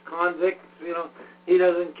prisoner, ex-convict, he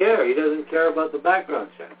doesn't care. He doesn't care about the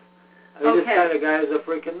background checks. This kind of guy is a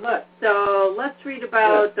freaking nut. So let's read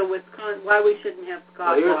about the Wisconsin, why we shouldn't have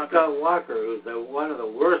Scott Walker. Here's Scott Walker, who's one of the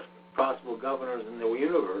worst possible governors in the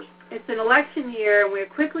universe. It's an election year, and we're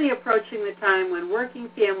quickly approaching the time when working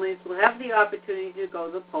families will have the opportunity to go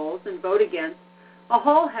to the polls and vote against a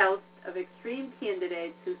whole host of extreme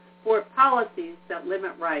candidates who support policies that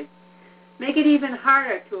limit rights, make it even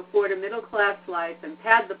harder to afford a middle-class life, and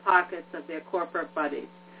pad the pockets of their corporate buddies.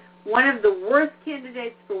 One of the worst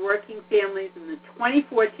candidates for working families in the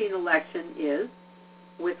 2014 election is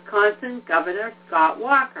Wisconsin Governor Scott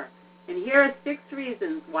Walker. And here are 6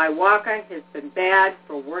 reasons why Walker has been bad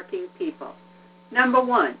for working people. Number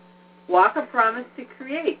 1, Walker promised to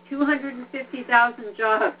create 250,000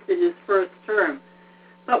 jobs in his first term.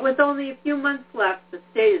 But with only a few months left, the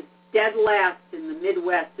state is dead last in the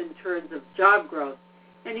Midwest in terms of job growth,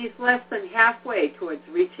 and he's less than halfway towards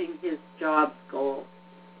reaching his jobs goal.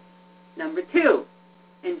 Number 2,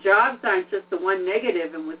 and jobs aren't just the one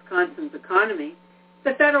negative in Wisconsin's economy.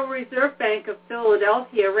 The Federal Reserve Bank of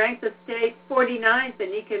Philadelphia ranked the state 49th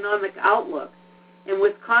in economic outlook, and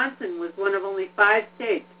Wisconsin was one of only 5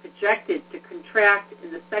 states projected to contract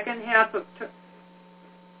in the second half of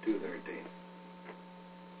 2013.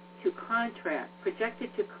 Projected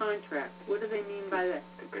to contract. What do they mean by that?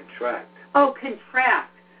 To contract. Oh,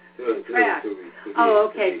 contract. Contract.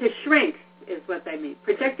 To shrink is what they mean.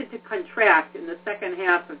 Projected to contract in the second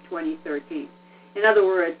half of 2013. In other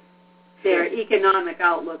words, their economic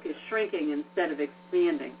outlook is shrinking instead of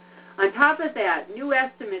expanding. On top of that, new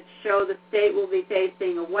estimates show the state will be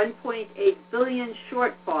facing a $1.8 billion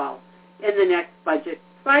shortfall in the next budget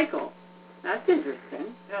cycle. That's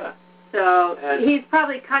interesting. Yeah. So he's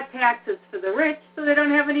probably cut taxes for the rich so they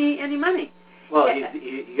don't have any money. Well,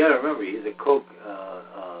 you got to remember, he's a Coke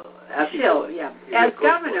happy shill, boy. Yeah. As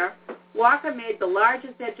governor, Walker made the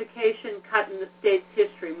largest education cut in the state's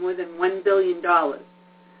history, more than $1 billion.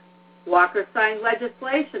 Walker signed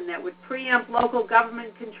legislation that would preempt local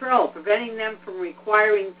government control, preventing them from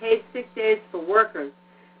requiring paid sick days for workers,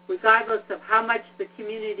 regardless of how much the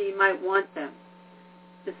community might want them.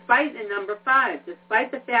 Despite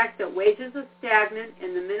the fact that wages are stagnant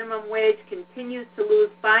and the minimum wage continues to lose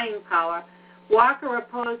buying power, Walker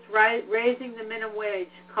opposed raising the minimum wage,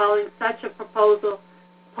 calling such a proposal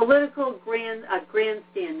a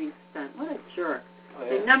grandstanding stunt. What a jerk. Oh,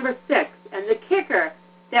 yeah. And number 6, and the kicker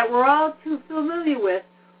that we're all too familiar with,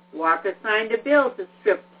 Walker signed a bill to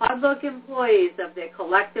strip public employees of their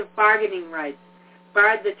collective bargaining rights,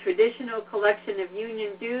 barred the traditional collection of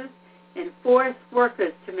union dues, and forced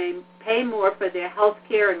workers to pay more for their health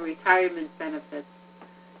care and retirement benefits.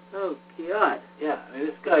 Oh, God. Yeah, I mean,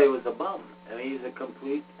 this guy was a bum. I mean, he's a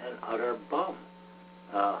complete and utter bum.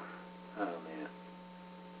 Oh, man.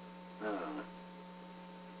 I don't know.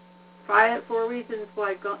 4 reasons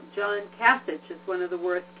why John Kasich is one of the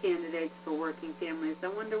worst candidates for working families. I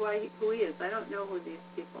wonder who he is. I don't know who these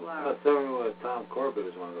people are. Well, so Tom Corbett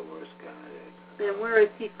is one of the worst candidates. And where is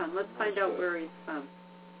he from? Let's find out where he's from.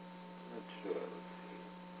 Not sure. Let's see.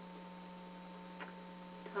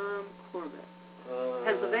 Tom Corbett.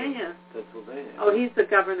 Pennsylvania. Pennsylvania. Oh, he's the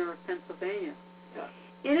governor of Pennsylvania. Yeah.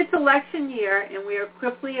 In its election year, and we are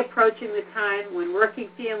quickly approaching the time when working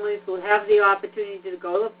families will have the opportunity to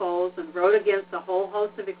go to the polls and vote against a whole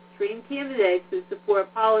host of extreme candidates who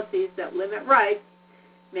support policies that limit rights,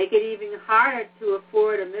 make it even harder to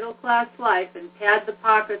afford a middle-class life, and pad the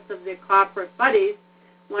pockets of their corporate buddies,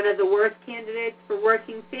 one of the worst candidates for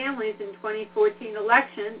working families in 2014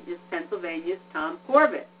 election is Pennsylvania's Tom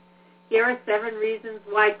Corbett. Here are 7 reasons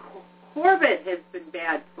why Corbett has been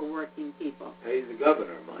bad for working people. He's the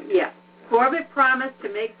governor, mind you. Yeah. Corbett promised to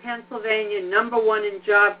make Pennsylvania number 1 in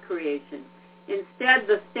job creation. Instead,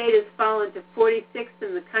 the state has fallen to 46th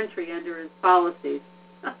in the country under his policies.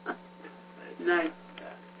 Nice.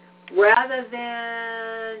 Rather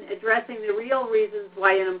than addressing the real reasons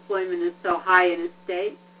why unemployment is so high in his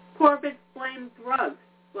state, Corbett blamed drugs.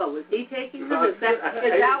 Well, was he taking them? Is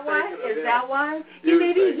that why? Is that why?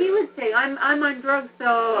 Maybe he was saying, I'm on drugs, so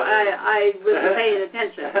I wasn't paying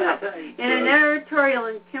attention. No. In an editorial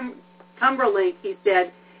in Cumberlink, he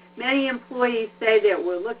said, many employees say that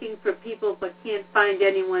we're looking for people but can't find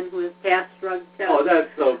anyone who has passed drug tests. Oh, that's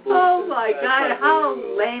so bullshit. Oh, my God, how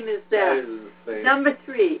lame is that? Number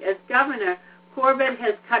 3, as governor, Corbett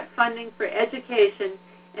has cut funding for education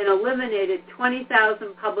and eliminated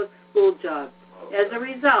 20,000 public school jobs. As a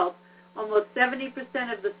result, almost 70%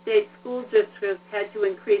 of the state school districts had to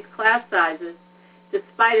increase class sizes,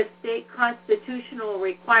 despite a state constitutional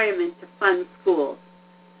requirement to fund schools.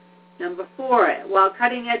 Number 4, while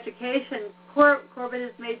cutting education, Corbett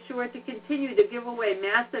has made sure to continue to give away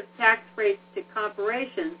massive tax breaks to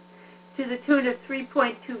corporations to the tune of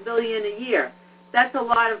 $3.2 billion a year. That's a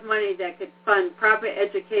lot of money that could fund proper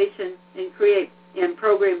education and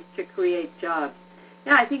programs to create jobs.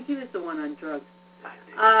 Yeah, I think he was the one on drugs.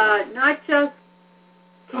 Not just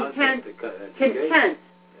content,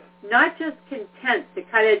 not just content to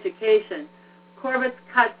cut education. Corbett's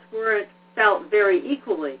cuts weren't felt very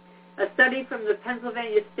equally. A study from the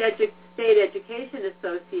Pennsylvania State Education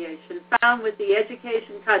Association found with the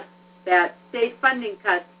education cuts that state funding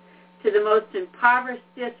cuts to the most impoverished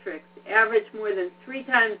districts average more than 3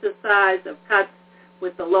 times the size of cuts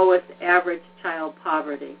with the lowest average child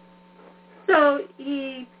poverty. So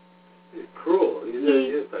he's cruel.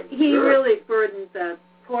 He really burdened the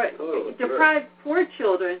poor, deprived poor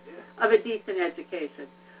children of a decent education.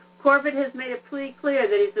 Corbett has made it pretty clear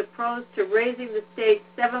that he's opposed to raising the state's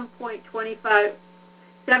 $7.25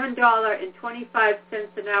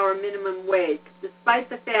 an hour minimum wage, despite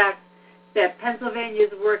the fact that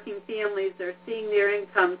Pennsylvania's working families are seeing their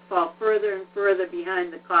incomes fall further and further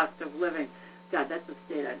behind the cost of living. God, that's a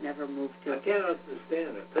state I'd never move to. I can't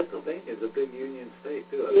understand it. Pennsylvania is a big union state,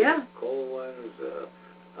 too. Coal miners,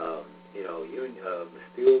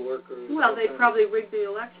 steel workers. Well, they probably rigged the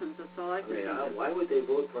elections, that's all I can think of. Why would they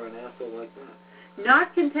vote for an asshole like that?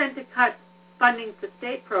 Not content to cut funding for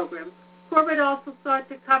state programs, Corbett also sought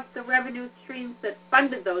to cut the revenue streams that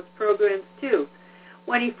funded those programs, too.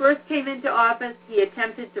 When he first came into office, he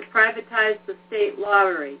attempted to privatize the state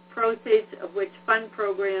lottery, proceeds of which fund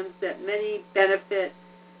programs that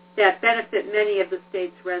benefit many of the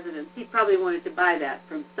state's residents. He probably wanted to buy that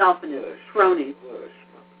for himself and his cronies.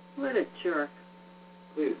 What a jerk.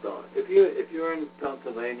 Please don't. If you're in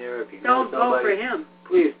Pennsylvania, if you don't know somebody, vote for him.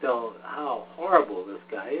 Please tell how horrible this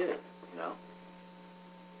guy is. God,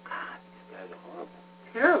 these guys are horrible.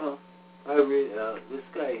 Terrible. I read this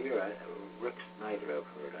guy here, Rick Snyder. I've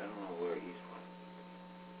heard. I don't know where he's from.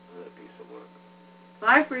 Another piece of work.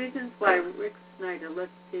 5 reasons why Rick Snyder.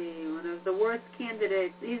 Let's see. One of the worst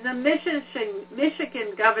candidates. He's a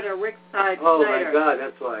Michigan governor, Rick Snyder. Oh my God,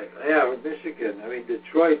 that's why. Yeah, Michigan. I mean,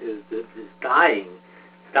 Detroit is dying.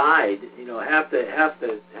 Died. Half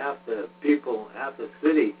the people, half the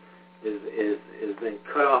city is been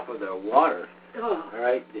cut off of their water. Oh. All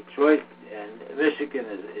right, Detroit and Michigan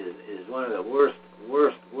is one of the worst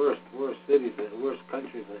cities, and worst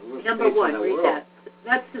countries, and worst Number states 1, in the read world. that.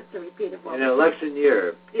 That's just a repeat of what in an election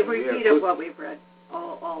year. A repeat of what we've read.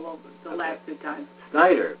 Oh. all over the last two times.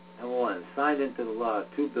 Snyder, number one, signed into the law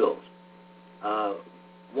 2 bills.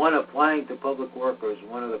 One applying to public workers,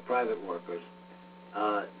 one of the private workers,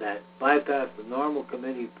 that bypassed the normal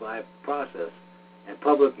committee process and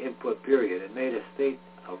public input period and made a state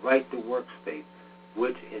a right-to-work state,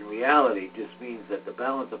 which in reality just means that the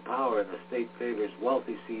balance of power in the state favors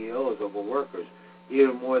wealthy CEOs over workers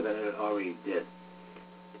even more than it already did.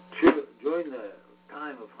 During the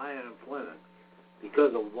time of high unemployment,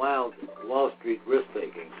 because of wild Wall Street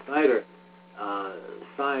risk-taking, Snyder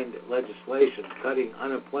signed legislation cutting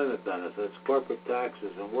unemployment benefits, corporate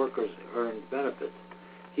taxes, and workers' earned benefits.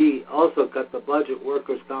 He also cut the budget,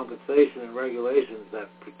 workers' compensation, and regulations that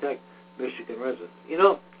protect Michigan residents. You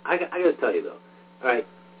know, I got to tell you, though, all right,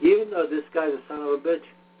 even though this guy's a son of a bitch,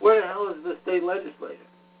 where the hell is the state legislature?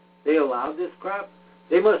 They allowed this crap?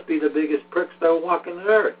 They must be the biggest pricks that are walking the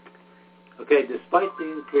earth. Okay, despite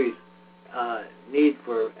the increased need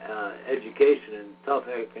for education in tough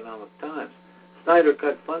economic times, Snyder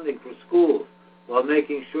cut funding for schools while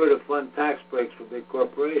making sure to fund tax breaks for big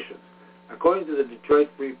corporations. According to the Detroit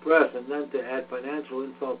Free Press, and then to add financial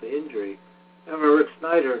insult to injury, Governor Rick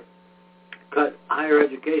Snyder cut higher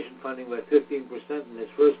education funding by 15% in his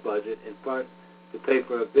first budget, in part to pay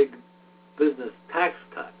for a big business tax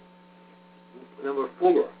cut. Number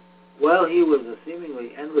 4, while he was a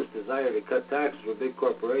seemingly endless desire to cut taxes for big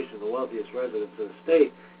corporations, the wealthiest residents of the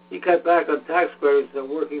state, he cut back on tax credits that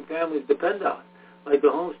working families depend on, like the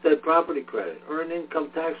homestead property credit, earned income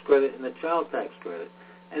tax credit, and the child tax credit,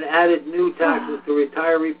 and added new taxes to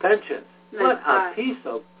retiree pensions. What a piece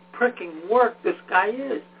of pricking work this guy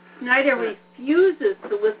is. Snyder refuses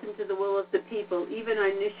to listen to the will of the people, even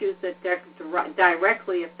on issues that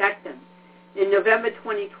directly affect them. In November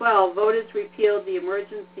 2012, voters repealed the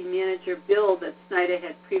emergency manager bill that Snyder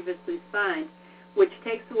had previously signed, which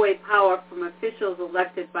takes away power from officials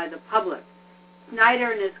elected by the public.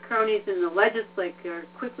 Snyder and his cronies in the legislature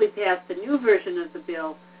quickly passed a new version of the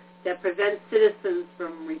bill that prevents citizens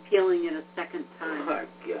from repealing it a second time. Oh, my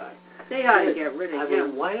God. They ought to get rid of him. I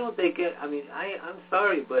mean, why don't they get, I'm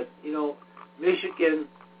sorry, but, Michigan,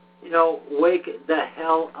 wake the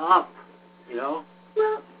hell up, Well,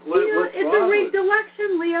 what's it's wrong a rigged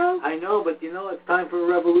election, Leo. I know, but, it's time for a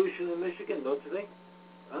revolution in Michigan, don't you think?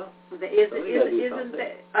 Huh? Is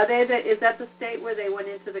that the state where they went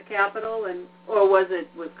into the Capitol, or was it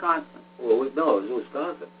Wisconsin? Well, no, it was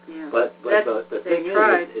Wisconsin. Yeah. But the thing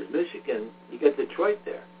is Michigan, you got Detroit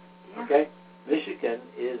there, okay? Michigan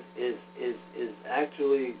is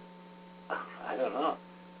actually, I don't know,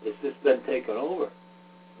 it's just been taken over.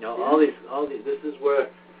 All these, this is where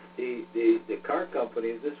the car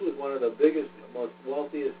companies, this was one of the biggest, most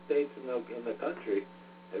wealthiest states in the country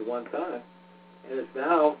at one time, and it's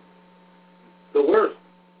now the worst.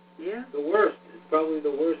 Yeah. The worst. It's probably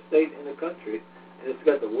the worst state in the country, and it's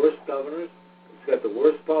got the worst governors, it's got the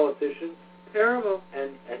worst politicians. Terrible.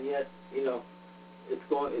 And yet,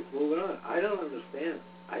 it's moving on. I don't understand.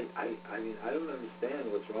 I don't understand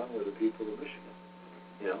what's wrong with the people of Michigan.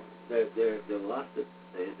 They're lost it.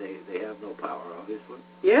 They have no power, obviously.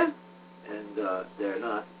 Yeah. And they're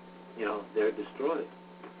not. They're destroyed.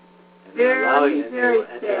 And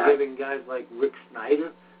they're giving guys like Rick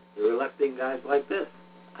Snyder. They're electing guys like this.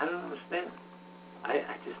 I don't understand.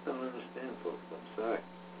 I just don't understand, folks. I'm sorry.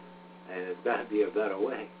 And it's got to be a better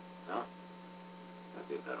way. No? Got to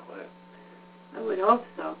be a better way. I would hope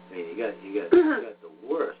so. I mean, you got the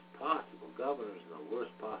worst possible governors in the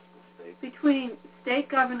worst possible states. Between state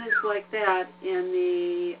governors like that and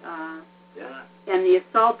the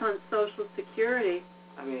assault on Social Security.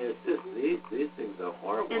 I mean, it's just these things are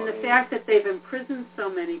horrible. And the fact that they've imprisoned so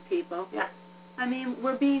many people. Yeah. I mean,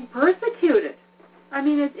 we're being persecuted. I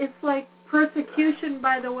mean, it's like persecution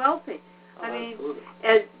by the wealthy. Oh, I mean, absolutely.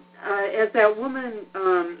 as that woman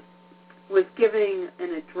was giving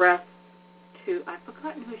an address to, I've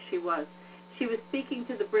forgotten who she was. She was speaking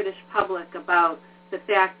to the British public about the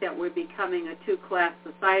fact that we're becoming a two-class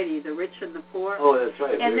society, the rich and the poor. Oh, that's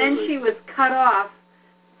right. And then she was cut off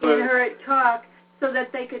in her talk so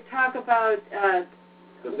that they could talk about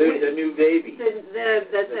the new baby.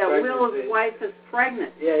 That Will's wife is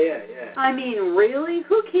pregnant. Yeah. I mean, really?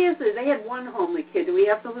 Who cares? They had one homely kid. Do we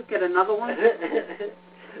have to look at another one?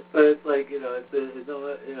 But it's like, it's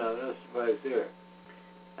no surprise here.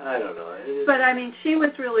 I don't know. But I mean, she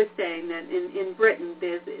was really saying that in Britain,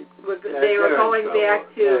 they were going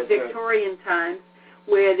back to Victorian times,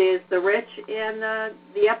 where there's the rich and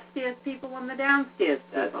the upstairs people and the downstairs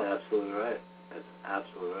people. That's absolutely right. That's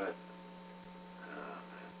absolutely right.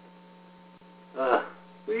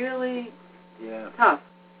 Really yeah. tough.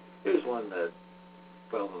 Here's one that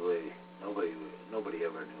probably nobody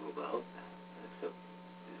ever knew about, except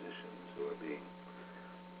musicians who are being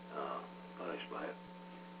punished by it.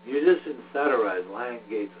 Musicians satirize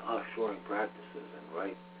Lionsgate's offshoring practices and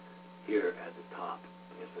right here at the top.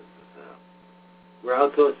 I guess this is, we're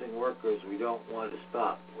outsourcing workers we don't want to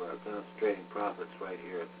stop. We're concentrating profits right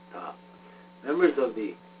here at the top. Members of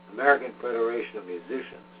the American Federation of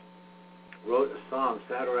Musicians wrote a song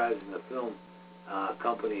satirizing the film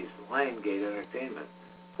company's Lionsgate Entertainment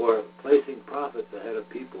for placing profits ahead of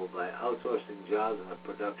people by outsourcing jobs in the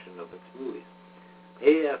production of its movies.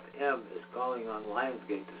 AFM is calling on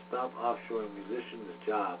Lionsgate to stop offshoring musicians'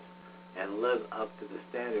 jobs and live up to the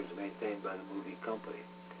standards maintained by the movie company.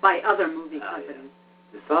 By other movie companies.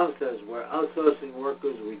 Yeah. The song says, we're outsourcing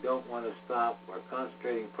workers we don't want to stop. We're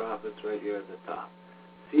concentrating profits right here at the top.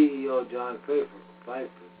 CEO John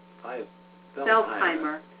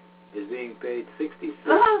Feldheimer is being paid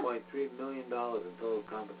 $66.3 million in total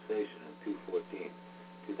compensation in 2014,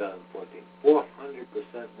 400%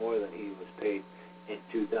 more than he was paid in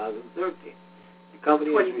 2013. The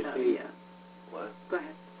company has received what? Go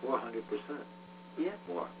ahead. 400%. Yeah.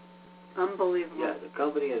 More. Unbelievable. Yeah, the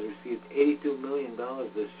company has received $82 million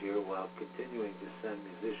this year while continuing to send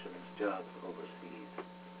musicians jobs overseas.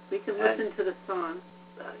 We can listen to the song.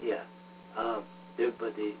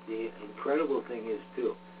 But the incredible thing is,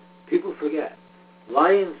 too, people forget,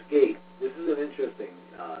 Lionsgate, this is an interesting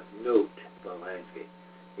note about Lionsgate.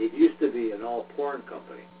 It used to be an all-porn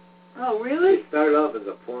company. Oh, really? It started off as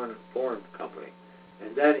a porn company.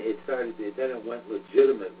 And then it went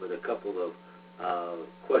legitimate with a couple of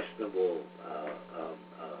questionable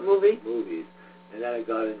movies, and then it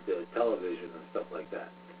got into television and stuff like that.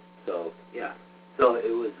 So yeah, so it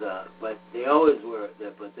was, but they always were.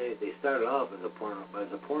 But they started off as a porn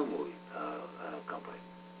movie company.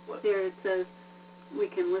 What? There it says we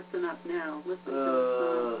can listen up now. Listen to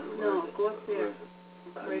the song. No, go up there.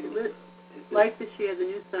 Like to share the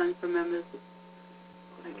new song from members.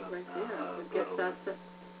 Like right there. I guess that's it.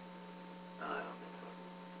 No, I don't think so.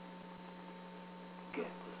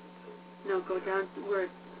 Can't listen to it. No, go down to where.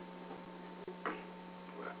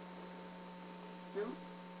 Where? No.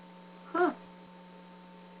 Huh.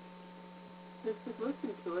 This is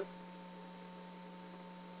listen to it.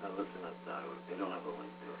 Now listen up, they don't have a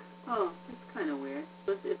link to it. Oh, it's kind of weird.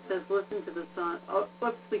 It says listen to the song. Oh,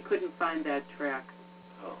 oops, we couldn't find that track.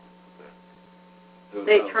 Oh, okay.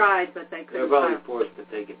 They tried, but they couldn't. They're probably forced to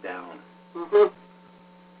take it down. Uh-huh.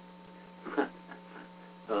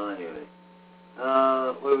 So anyway,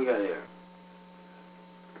 what do we got here?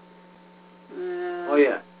 Oh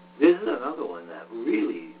yeah, this is another one that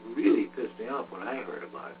really, really pissed me off when I heard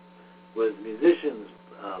about it. Was musicians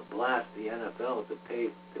blast the NFL to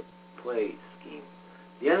pay-to-play scheme.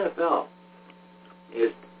 The NFL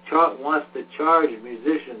wants to charge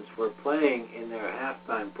musicians for playing in their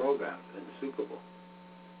halftime programs in the Super Bowl.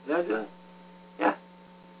 Is that done? Yeah.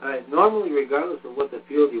 All right. Normally, regardless of what the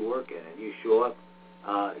field you work in, and you show up,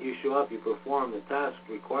 you perform the task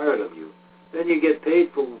required of you, then you get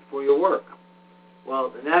paid for your work. Well,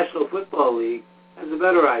 the National Football League has a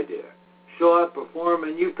better idea. Show up, perform,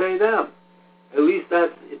 and you pay them. At least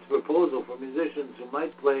that's its proposal for musicians who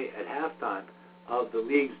might play at halftime of the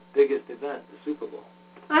league's biggest event, the Super Bowl.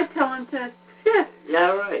 I tell them to.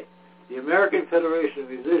 Yeah, right. The American Federation of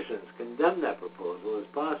Musicians condemned that proposal as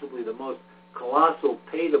possibly the most colossal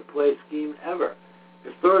pay-to-play scheme ever.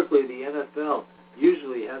 Historically, the NFL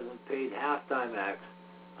usually hasn't paid halftime acts,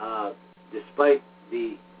 despite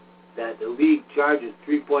that the league charges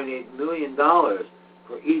 $3.8 million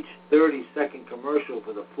for each 30-second commercial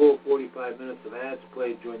for the full 45 minutes of ads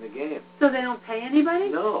played during the game. So they don't pay anybody?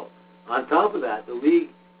 No. On top of that, the league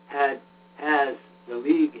has had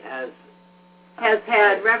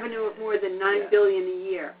revenue of more than $9 billion a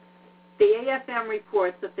year. The AFM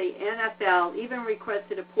reports that the NFL even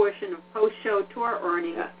requested a portion of post-show tour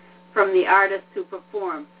earnings from the artists who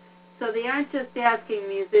perform. So they aren't just asking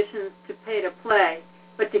musicians to pay to play,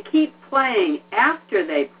 but to keep playing after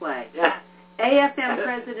they play. Yeah. AFM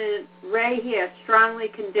President Ray Hiss strongly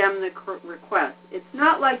condemned the request. It's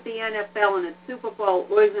not like the NFL and its Super Bowl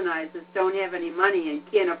organizers don't have any money and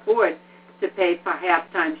can't afford to pay for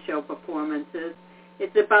halftime show performances.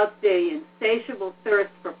 It's about the insatiable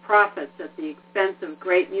thirst for profits at the expense of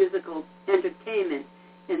great musical entertainment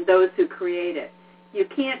and those who create it. You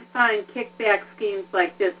can't find kickback schemes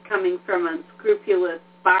like this coming from unscrupulous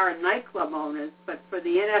bar and nightclub owners, but for the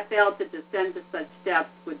NFL to descend to such steps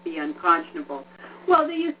would be unconscionable. Well,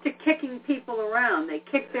 they're used to kicking people around. They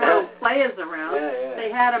kick their own players around. Yeah.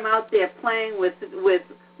 They had them out there playing with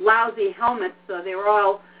lousy helmets, so they're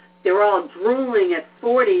all drooling at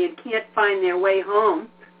 40 and can't find their way home.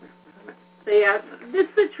 They ask. This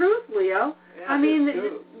is the truth, Leo. Yeah, I mean, it's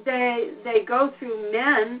true. they go through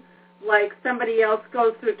men like somebody else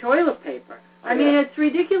goes through toilet paper. Oh, I mean, yeah. it's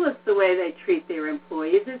ridiculous the way they treat their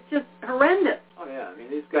employees. It's just horrendous. Oh yeah, I mean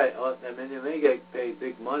these guys. I mean they may get paid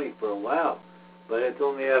big money for a while, but it's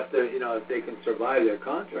only after if they can survive their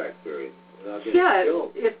contract period without getting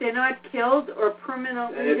killed. If they're not killed or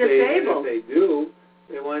permanently And if disabled. they do,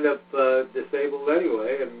 they wind up disabled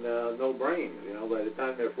anyway and no brains. By the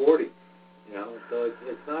time they're 40. So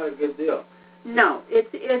it's not a good deal. No,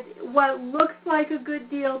 it's what looks like a good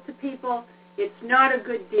deal to people. It's not a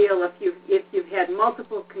good deal if you've had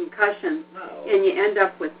multiple concussions and you end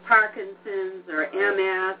up with Parkinson's or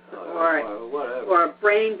MS or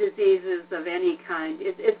brain diseases of any kind.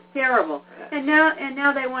 It's terrible. And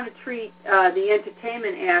now they want to treat the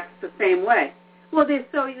entertainment acts the same way. Well, they've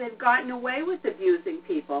gotten away with abusing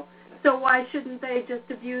people. So why shouldn't they just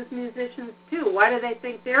abuse musicians too? Why do they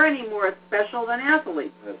think they're any more special than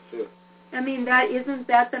athletes? That's true. I mean, isn't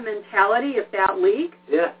that the mentality of that league?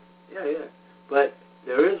 Yeah. But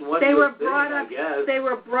there is one They were thing, brought I up. guess. They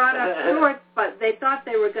were brought up short, but they thought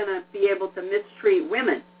they were going to be able to mistreat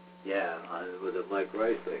women. Yeah, with the Mike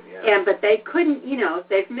Rice thing. Yeah. But they couldn't.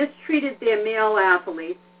 They've mistreated their male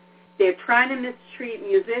athletes. They're trying to mistreat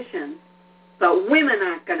musicians, but women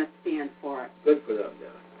aren't going to stand for it. Good for them,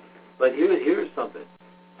 Dennis. But here's something.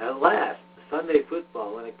 At last, Sunday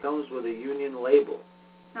football, when it comes with a union label.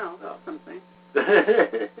 Oh, that's something.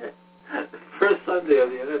 The first Sunday of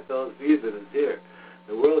the NFL season is here.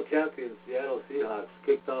 The world champion Seattle Seahawks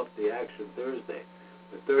kicked off the action Thursday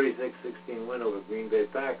with a 36-16 win over Green Bay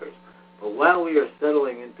Packers. But while we are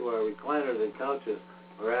settling into our recliners and couches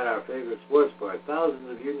or at our favorite sports bar, thousands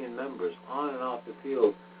of union members on and off the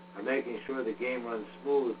field are making sure the game runs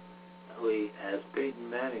smoothly as Peyton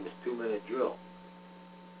Manning's 2-minute drill.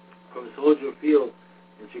 From Soldier Field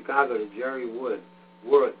in Chicago to Jerry World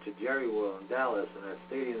in Dallas and at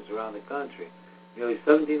stadiums around the country, nearly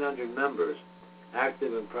 1,700 members,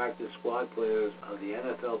 active and practice squad players of the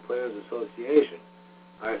NFL Players Association,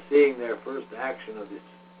 are seeing their first action of this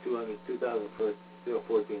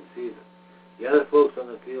 2014 season. The other folks on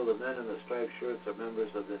the field, the men in the striped shirts, are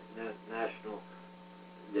members of the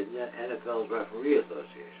NFL's Referee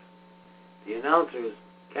Association. The announcers,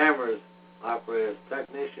 cameras, operators,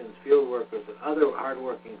 technicians, field workers, and other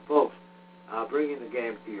hardworking folks bringing the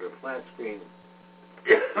game to your flat screen,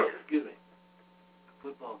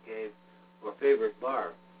 football cave, or favorite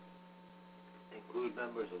bar include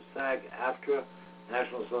members of SAG, AFTRA,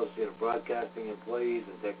 National Association of Broadcasting Employees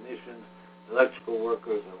and Technicians, electrical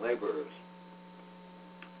workers, and laborers.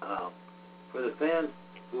 For the fans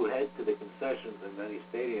who head to the concessions in many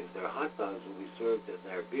stadiums, their hot dogs will be served and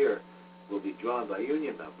their beer will be drawn by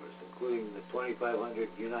union members, including the 2,500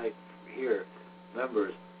 Unite Here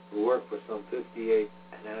members who work for some 58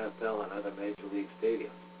 NFL and other major league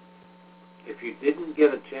stadiums. If you didn't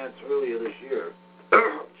get a chance earlier this year,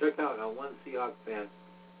 check out how one Seahawks fan,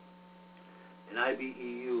 an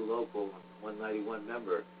IBEU Local 191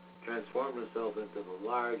 member, transformed himself into the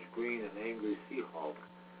large, green, and angry Seahawk,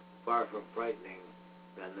 far from frightening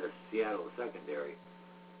than the Seattle secondary.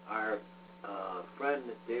 Our friend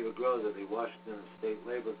David Gross of the Washington State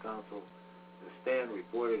Labor Council, The Stand,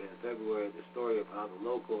 reported in February the story of how the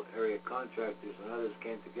local area contractors and others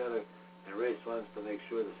came together and raised funds to make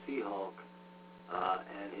sure the Seahawk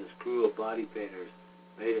and his crew of body painters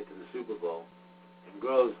made it to the Super Bowl. And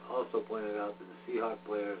Groves also pointed out that the Seahawk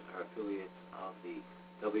players are affiliates of the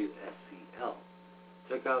WSCL.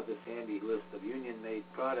 Check out this handy list of union-made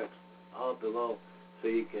products all below so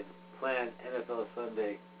you can plan NFL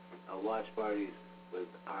Sunday watch parties with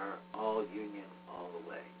our all-union all the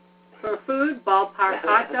way. For food, ballpark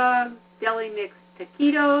hot dogs, deli mixed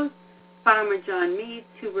taquitos, Farmer John meat,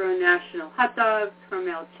 Tubero National hot dogs,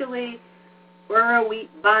 Hormel chili, Burra wheat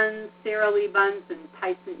buns, Sara Lee buns, and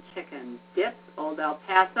Tyson chicken. Dips, Old El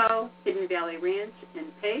Paso, Hidden Valley Ranch and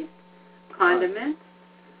paste, condiments,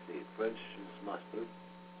 French mustard,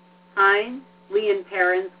 Heinz, Lee and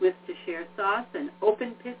Perrins Worcestershire sauce, and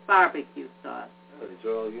Open Pit barbecue sauce. Oh, these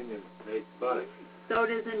are all union-made products.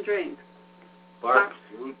 Sodas and drinks. Barks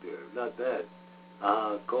root beer, not bad.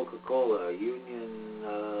 Coca-Cola, Union.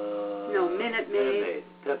 Minute Maid,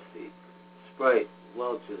 Pepsi, Sprite,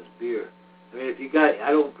 Welch's, beer. I mean, if you got,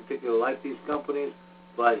 I don't particularly like these companies,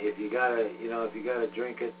 but if you gotta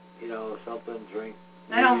drink it, something, drink.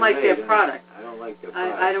 I don't like their product. I don't like their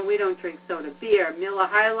product. We don't drink soda. Beer, Miller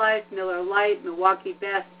High Life, Miller Lite, Milwaukee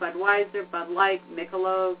Best, Budweiser, Bud Light,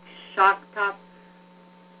 Michelob, Shock Top,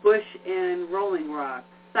 Busch, and Rolling Rock.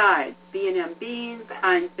 Sides, B&M beans,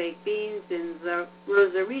 Heinz baked beans, and the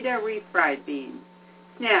Rosarita refried beans.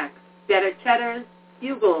 Snacks, Cheddar Cheddars,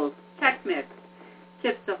 Bugles, Chex Mix,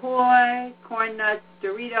 Chips Ahoy, Corn Nuts,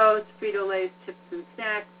 Doritos, Frito-Lay's Chips and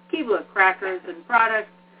Snacks, Keebler Crackers and Products,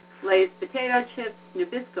 Lay's Potato Chips,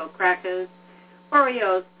 Nabisco Crackers,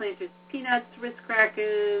 Oreos, Planters Peanuts, Ritz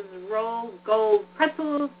Crackers, Roll Gold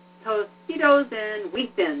Pretzels, Tostitos, and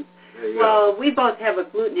Wheat Thins. Well, we both have a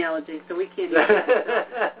gluten allergy, so we can't eat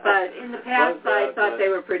that. But in the past, I thought they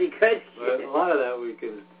were pretty good. But a lot of that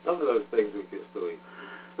some of those things we can still eat,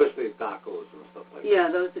 especially tacos and stuff like that. Yeah,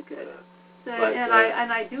 those are good. But,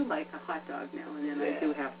 I do like a hot dog now and then. Yeah. I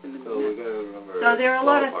do have them in So we got to remember. So there are a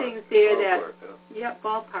lot of things there ballpark,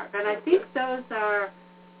 ballpark. And I think those are,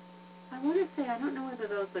 I want to say, I don't know whether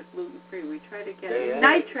those are gluten-free. We try to get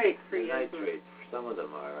nitrate-free. Nitrate. Some of them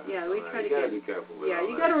are. Yeah, we try to you got get. to be careful with Yeah, all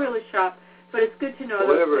you that. got to really shop. But it's good to know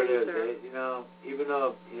Whatever those it is, things are. even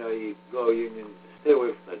though you go union, stay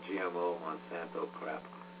away from the GMO Monsanto crap.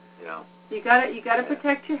 You got to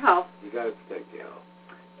protect your health. You got to protect your health.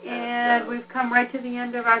 And we've come right to the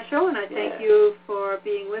end of our show, and I thank you for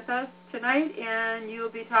being with us tonight. And you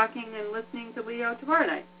will be talking and listening to Leo tomorrow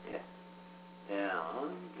night. Yeah.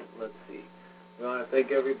 And let's see. We want to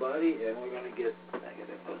thank everybody, and we're going to get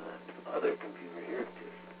negative on the other computer here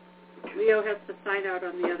too. Leo has to sign out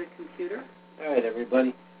on the other computer. All right,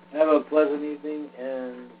 everybody. Have a pleasant evening,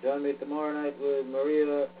 and join me tomorrow night with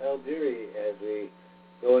Maria Algieri as we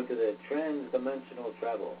go into the trans-dimensional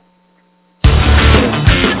travel.